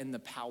desire and the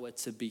power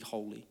to be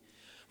holy.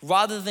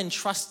 Rather than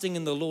trusting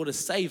in the law to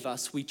save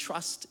us, we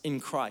trust in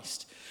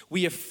Christ.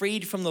 We are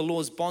freed from the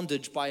law's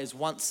bondage by his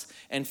once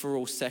and for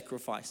all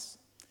sacrifice.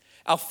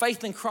 Our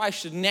faith in Christ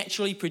should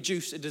naturally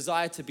produce a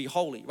desire to be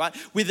holy, right?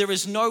 Where there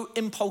is no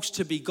impulse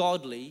to be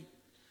godly,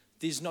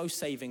 there's no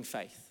saving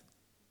faith.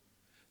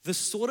 The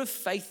sort of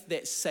faith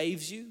that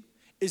saves you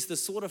is the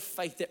sort of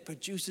faith that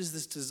produces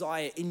this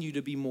desire in you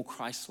to be more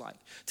Christ-like,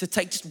 to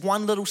take just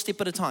one little step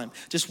at a time,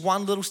 just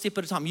one little step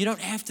at a time. You don't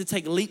have to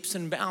take leaps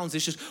and bounds.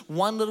 It's just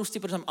one little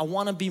step at a time. I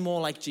want to be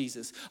more like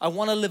Jesus. I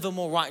want to live a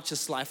more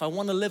righteous life. I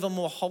want to live a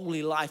more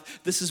holy life.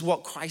 This is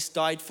what Christ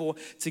died for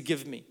to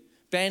give me.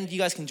 Band, you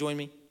guys can join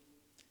me.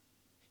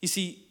 You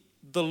see,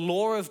 the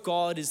law of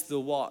God is the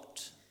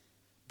what,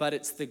 but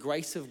it's the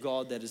grace of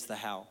God that is the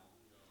how.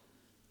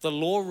 The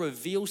law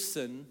reveals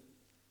sin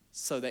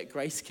so that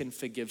grace can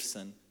forgive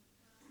sin.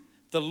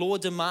 The law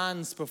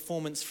demands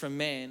performance from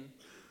man,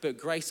 but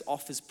grace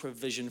offers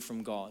provision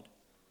from God.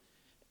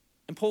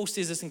 And Paul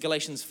says this in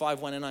Galatians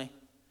 5:1, and I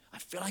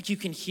feel like you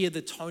can hear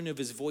the tone of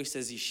his voice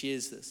as he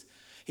shares this.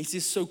 He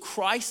says, so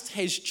Christ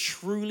has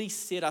truly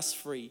set us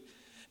free.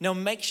 Now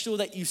make sure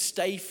that you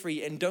stay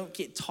free and don't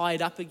get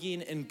tied up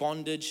again in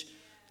bondage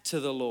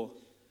to the law.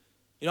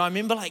 You know, I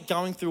remember like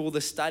going through all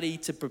the study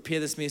to prepare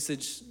this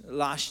message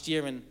last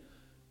year, and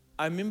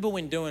I remember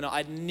when doing it,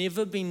 I'd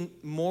never been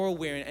more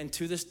aware, and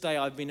to this day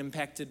I've been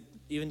impacted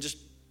even just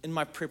in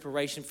my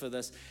preparation for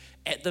this,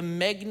 at the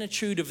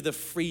magnitude of the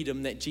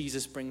freedom that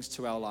Jesus brings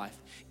to our life.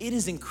 It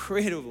is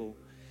incredible,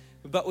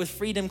 but with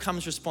freedom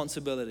comes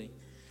responsibility.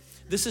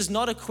 This is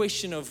not a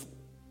question of,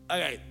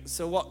 okay,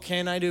 so what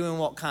can I do and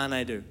what can't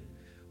I do?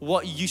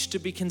 What used to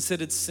be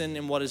considered sin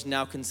and what is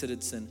now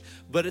considered sin.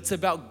 But it's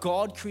about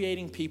God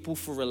creating people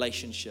for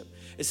relationship,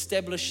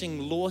 establishing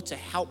law to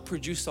help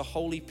produce a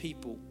holy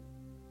people.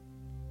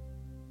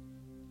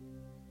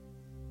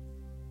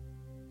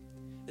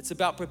 It's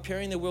about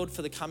preparing the world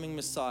for the coming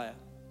Messiah.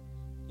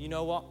 You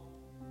know what?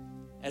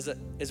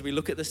 As we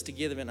look at this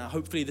together, and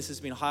hopefully this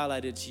has been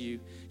highlighted to you,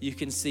 you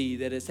can see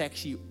that it's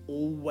actually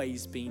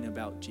always been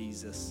about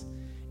Jesus,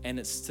 and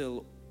it's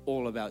still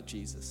all about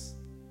Jesus.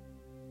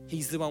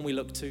 He's the one we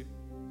look to.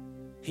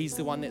 He's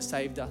the one that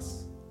saved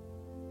us.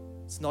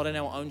 It's not in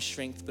our own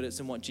strength, but it's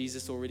in what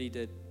Jesus already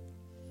did.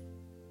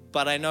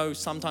 But I know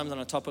sometimes on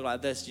a topic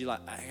like this, you're like,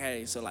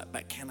 okay, so like,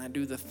 but can I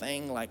do the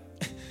thing? Like,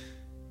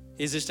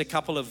 here's just a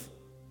couple of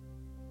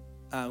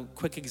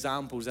quick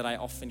examples that I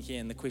often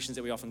hear and the questions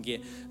that we often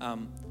get.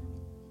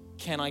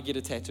 Can I get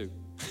a tattoo?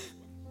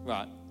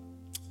 Right.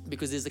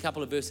 Because there's a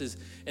couple of verses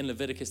in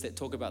Leviticus that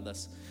talk about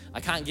this. I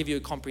can't give you a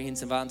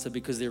comprehensive answer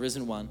because there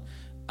isn't one.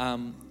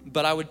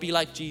 But I would be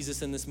like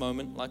Jesus in this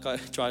moment, like I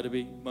try to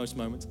be most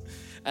moments.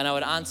 And I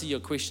would answer your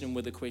question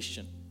with a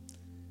question.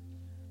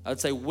 I would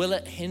say, will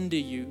it hinder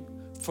you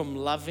from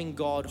loving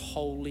God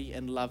wholly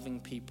and loving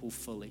people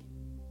fully?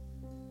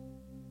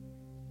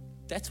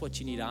 That's what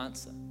you need to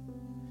answer.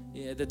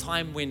 Yeah, the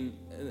time when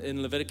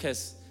in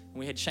Leviticus,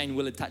 we had Shane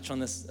Willard touch on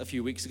this a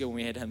few weeks ago when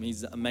we had him.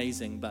 He's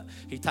amazing, but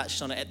he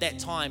touched on it. At that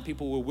time,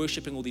 people were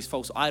worshiping all these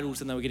false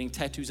idols and they were getting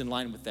tattoos in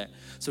line with that.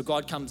 So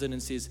God comes in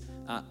and says,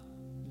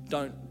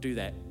 don't do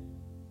that.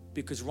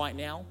 Because right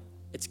now,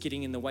 it's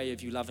getting in the way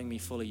of you loving me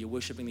fully. You're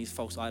worshiping these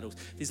false idols.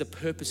 There's a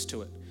purpose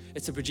to it.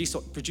 It's to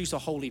produce a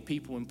holy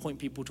people and point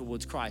people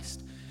towards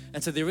Christ.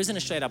 And so there isn't a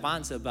straight up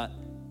answer, but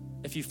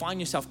if you find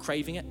yourself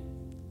craving it,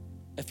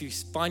 if you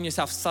find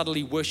yourself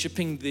subtly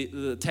worshiping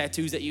the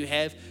tattoos that you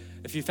have,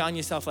 if you found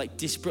yourself like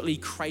desperately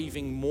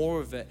craving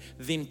more of it,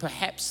 then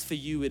perhaps for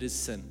you it is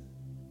sin.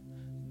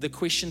 The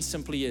question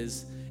simply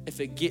is, if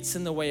it gets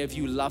in the way of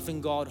you loving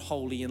God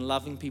wholly and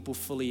loving people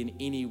fully in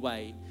any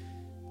way,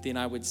 then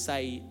I would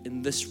say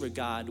in this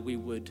regard, we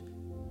would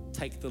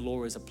take the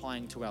law as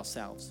applying to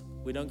ourselves.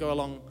 We don't go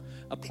along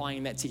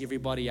applying that to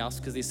everybody else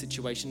because their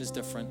situation is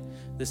different.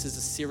 This is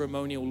a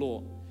ceremonial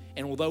law.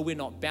 And although we're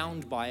not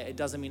bound by it, it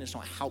doesn't mean it's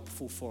not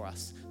helpful for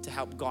us to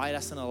help guide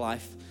us in a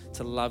life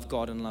to love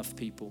God and love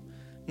people.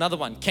 Another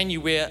one, can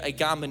you wear a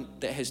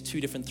garment that has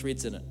 2 different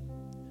threads in it?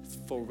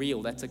 For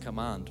real, that's a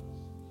command.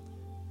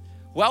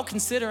 Well,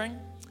 considering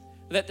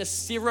that the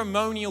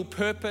ceremonial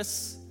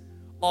purpose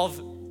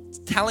of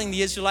telling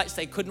the Israelites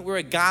they couldn't wear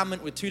a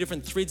garment with 2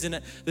 different threads in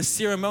it. The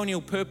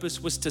ceremonial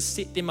purpose was to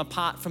set them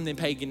apart from their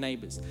pagan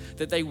neighbors,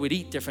 that they would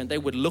eat different, they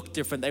would look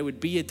different, they would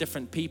be a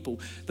different people.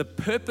 The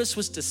purpose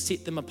was to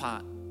set them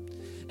apart.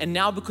 And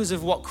now because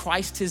of what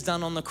Christ has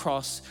done on the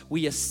cross,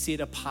 we are set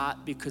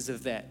apart because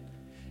of that.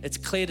 It's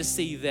clear to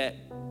see that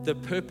the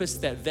purpose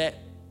that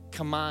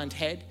command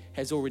had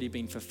has already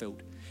been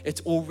fulfilled.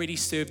 It's already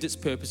served its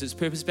purpose. Its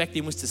purpose back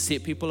then was to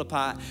set people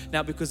apart.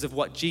 Now because of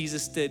what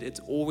Jesus did, it's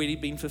already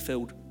been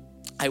fulfilled.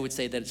 I would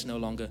say that it's no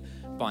longer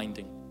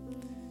binding.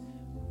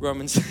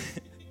 Romans,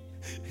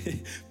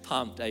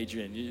 pumped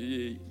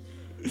Adrian.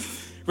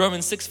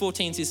 Romans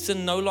 6:14 says, sin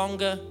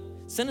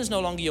is no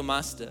longer your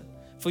master,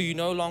 for you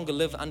no longer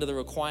live under the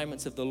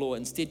requirements of the law.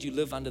 Instead, you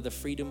live under the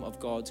freedom of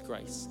God's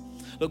grace.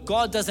 Look,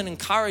 God doesn't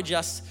encourage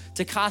us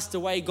to cast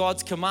away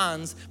God's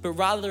commands, but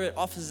rather it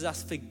offers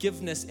us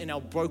forgiveness in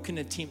our broken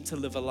attempt to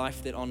live a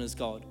life that honors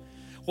God.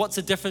 What's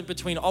the difference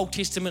between Old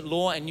Testament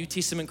law and New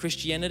Testament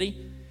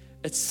Christianity?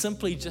 It's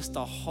simply just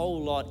a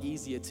whole lot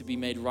easier to be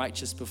made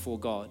righteous before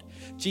God.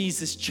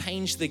 Jesus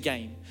changed the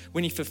game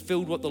when he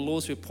fulfilled what the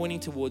laws were pointing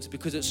towards,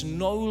 because it's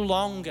no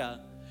longer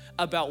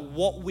about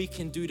what we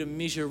can do to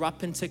measure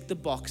up and tick the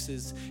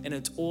boxes, and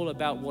it's all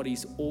about what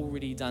he's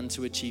already done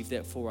to achieve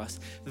that for us.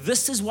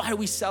 This is why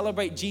we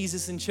celebrate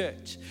Jesus in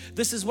church.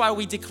 This is why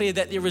we declare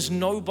that there is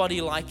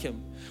nobody like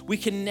him. We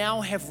can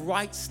now have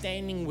right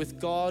standing with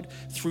God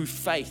through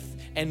faith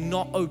and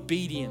not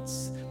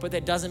obedience, but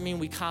that doesn't mean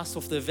we cast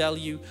off the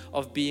value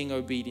of being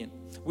obedient.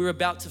 We're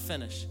about to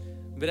finish,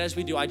 but as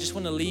we do, I just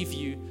want to leave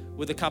you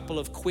with a couple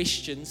of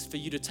questions for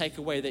you to take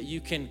away, that you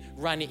can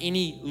run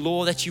any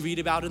law that you read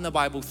about in the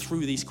Bible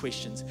through these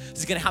questions. This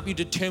is going to help you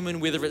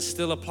determine whether it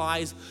still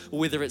applies or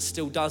whether it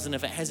still doesn't,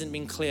 if it hasn't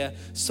been clear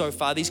so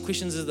far. These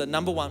questions are the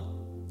number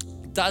one: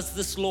 does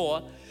this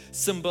law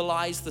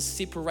symbolize the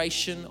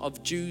separation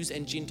of Jews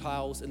and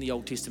Gentiles in the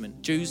Old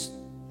Testament? Jews,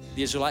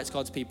 the Israelites,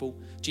 God's people;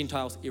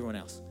 Gentiles, everyone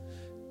else.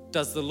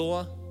 Does the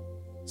law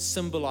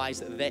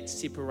symbolize that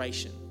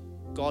separation?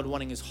 God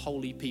wanting his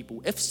holy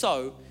people? If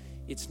so,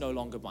 it's no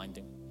longer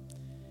binding.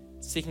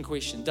 Second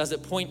question: does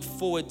it point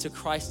forward to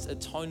Christ's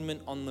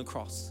atonement on the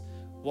cross?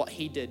 What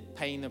he did,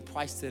 paying the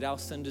price that our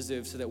sin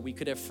deserved so that we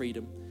could have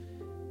freedom.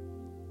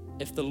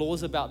 If the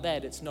law's about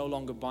that, it's no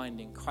longer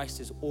binding. Christ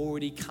has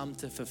already come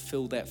to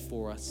fulfill that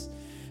for us.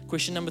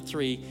 Question number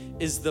 3: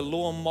 is the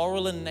law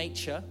moral in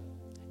nature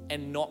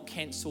and not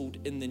canceled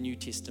in the New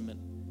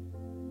Testament?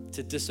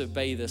 To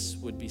disobey this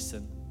would be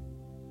sin.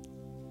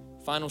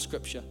 Final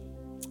scripture,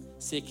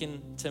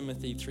 2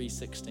 Timothy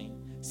 3:16.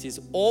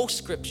 Says, all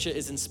scripture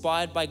is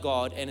inspired by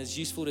God and is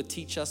useful to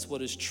teach us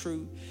what is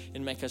true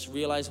and make us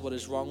realize what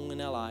is wrong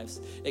in our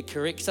lives. It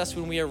corrects us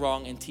when we are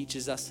wrong and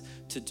teaches us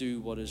to do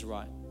what is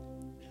right.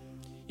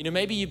 You know,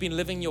 maybe you've been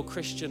living your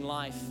Christian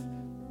life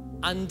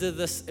under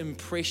this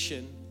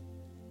impression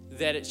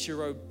that it's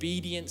your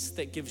obedience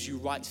that gives you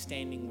right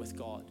standing with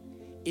God.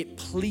 It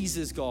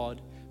pleases God,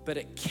 but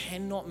it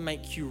cannot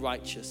make you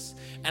righteous.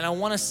 And I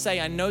want to say,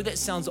 I know that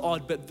sounds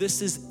odd, but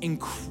this is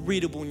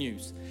incredible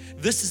news.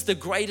 This is the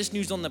greatest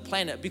news on the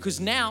planet, because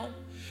now,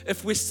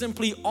 if we're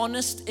simply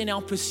honest in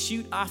our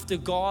pursuit after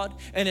God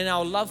and in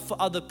our love for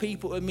other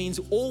people, it means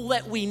all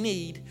that we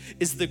need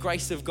is the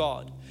grace of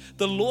God.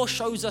 The law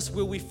shows us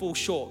where we fall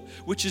short,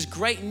 which is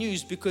great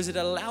news because it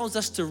allows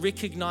us to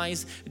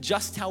recognize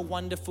just how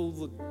wonderful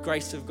the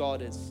grace of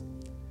God is.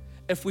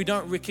 If we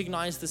don't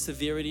recognize the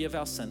severity of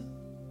our sin,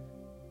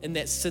 and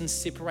that sin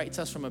separates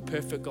us from a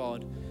perfect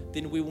God,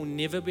 then we will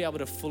never be able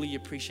to fully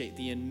appreciate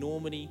the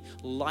enormity,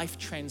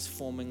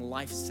 life-transforming,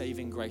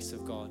 life-saving grace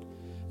of God.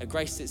 A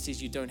grace that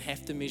says you don't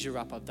have to measure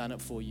up, I've done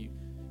it for you.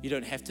 You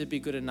don't have to be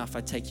good enough,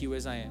 I take you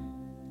as I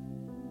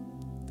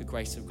am. The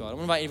grace of God. I want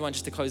to invite everyone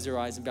just to close their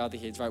eyes and bow their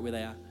heads right where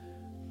they are.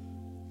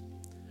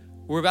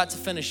 We're about to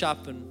finish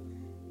up, and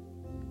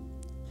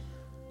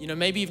you know,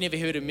 maybe you've never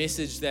heard a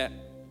message that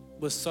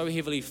was so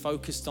heavily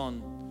focused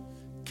on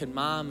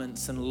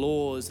commandments and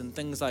laws and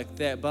things like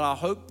that, but I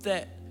hope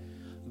that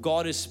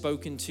God has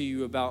spoken to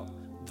you about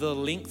the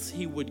lengths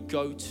he would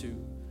go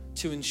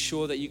to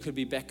ensure that you could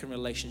be back in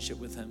relationship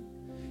with him.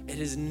 It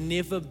has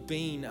never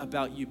been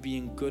about you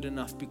being good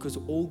enough, because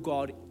all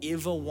God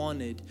ever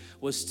wanted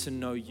was to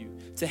know you,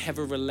 to have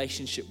a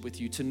relationship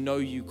with you, to know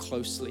you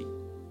closely.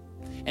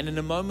 And in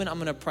a moment, I'm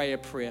going to pray a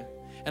prayer.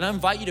 And I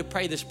invite you to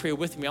pray this prayer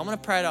with me. I'm going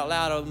to pray it out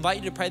loud. I'll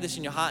invite you to pray this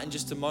in your heart in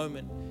just a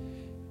moment.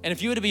 And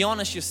if you were to be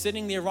honest, you're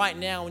sitting there right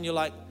now and you're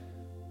like,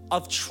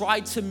 I've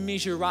tried to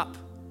measure up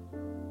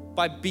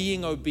by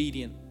being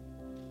obedient.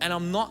 And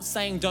I'm not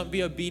saying don't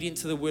be obedient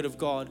to the word of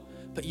God,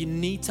 but you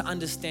need to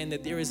understand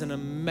that there is an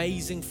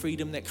amazing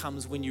freedom that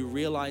comes when you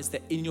realize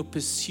that in your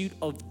pursuit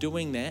of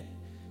doing that,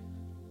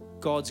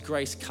 God's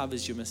grace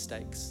covers your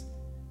mistakes.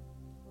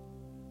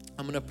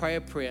 I'm going to pray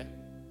a prayer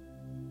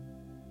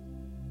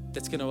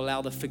that's going to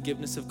allow the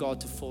forgiveness of God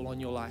to fall on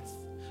your life.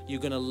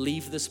 You're going to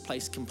leave this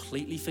place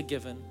completely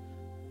forgiven,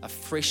 a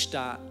fresh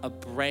start, a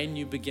brand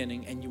new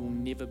beginning, and you will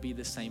never be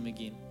the same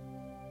again.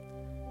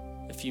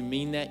 If you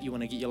mean that, you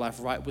want to get your life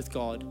right with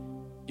God,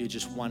 you're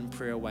just one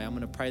prayer away. I'm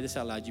going to pray this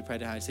out loud. You pray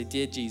it out. Say,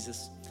 dear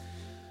Jesus,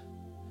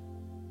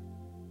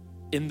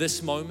 in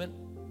this moment,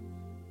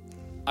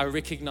 I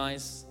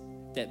recognize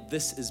that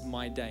this is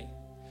my day.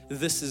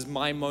 This is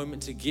my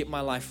moment to get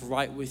my life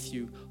right with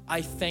you.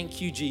 I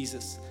thank you,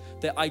 Jesus,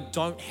 that I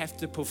don't have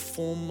to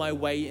perform my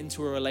way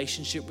into a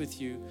relationship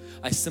with you.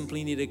 I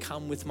simply need to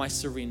come with my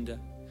surrender.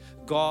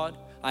 God,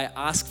 I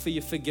ask for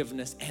your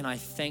forgiveness, and I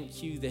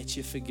thank you that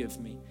you forgive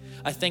me.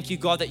 I thank you,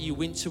 God, that you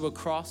went to a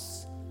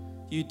cross.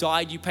 You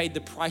died, you paid the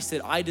price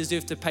that I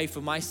deserve to pay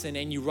for my sin,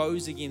 and you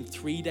rose again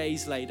 3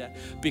 days later.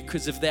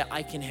 Because of that,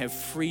 I can have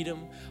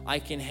freedom. I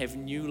can have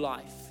new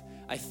life.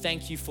 I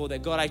thank you for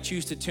that. God, I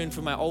choose to turn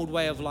from my old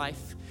way of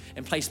life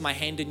and place my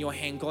hand in your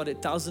hand. God,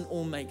 it doesn't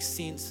all make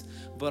sense,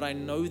 but I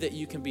know that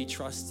you can be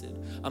trusted.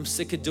 I'm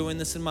sick of doing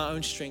this in my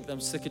own strength.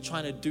 I'm sick of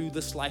trying to do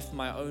this life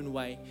my own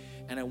way,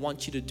 and I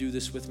want you to do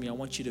this with me. I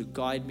want you to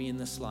guide me in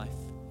this life.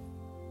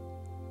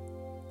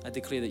 I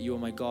declare that you are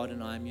my God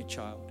and I am your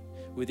child.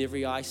 With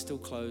every eye still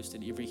closed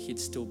and every head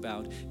still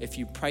bowed. If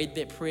you prayed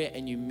that prayer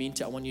and you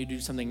meant it, I want you to do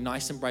something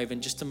nice and brave.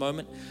 In just a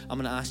moment, I'm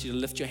going to ask you to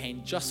lift your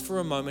hand just for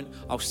a moment.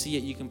 I'll see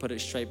it. You can put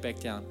it straight back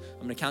down.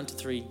 I'm going to count to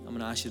 3. I'm going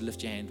to ask you to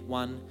lift your hand.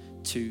 1,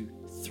 2,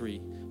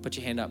 3. Put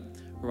your hand up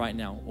right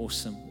now.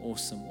 Awesome,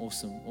 awesome,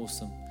 awesome,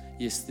 awesome.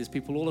 Yes, there's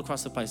people all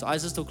across the place.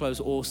 Eyes are still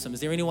closed. Awesome. Is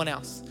there anyone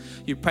else?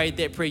 You prayed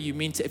that prayer. You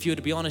meant it. If you were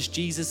to be honest,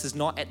 Jesus is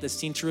not at the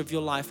center of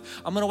your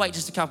life. I'm going to wait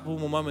just a couple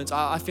more moments.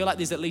 I feel like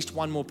there's at least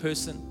one more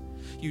person.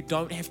 You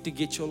don't have to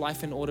get your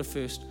life in order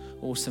first.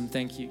 Awesome,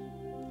 thank you.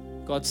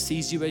 God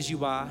sees you as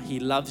you are. He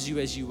loves you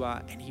as you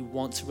are, and He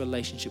wants a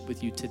relationship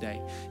with you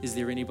today. Is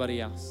there anybody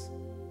else?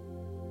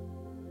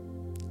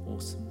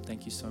 Awesome,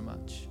 thank you so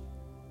much.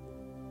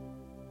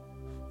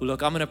 Well,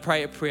 look, I'm going to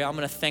pray a prayer. I'm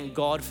going to thank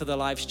God for the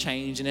lives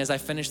changed. And as I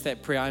finish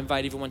that prayer, I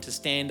invite everyone to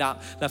stand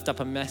up, lift up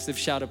a massive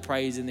shout of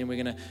praise, and then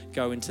we're going to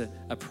go into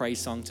a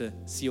praise song to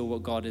seal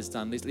what God has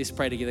done. Let's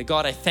pray together.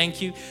 God, I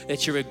thank you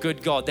that you're a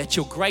good God, that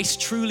your grace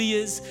truly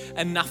is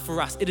enough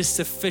for us. It is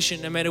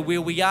sufficient no matter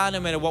where we are, no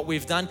matter what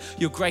we've done.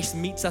 Your grace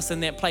meets us in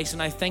that place.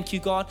 And I thank you,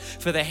 God,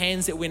 for the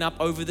hands that went up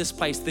over this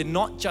place. They're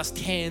not just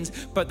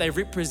hands, but they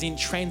represent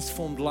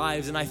transformed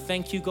lives. And I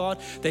thank you,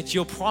 God, that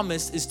your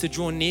promise is to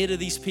draw near to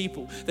these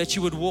people, that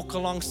you would walk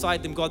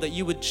alongside them, God, that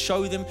you would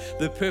show them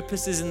the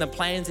purposes and the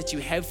plans that you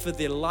have for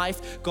their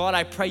life. God,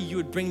 I pray you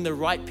would bring the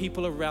right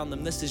people around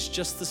them. This is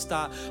just the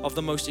start of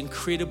the most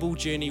incredible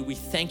journey. We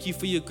thank you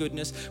for your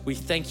goodness. We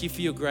thank you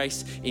for your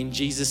grace in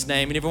Jesus'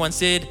 name. And everyone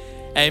said,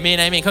 amen,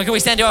 amen. Can we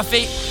stand to our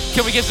feet?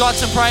 Can we give God some praise?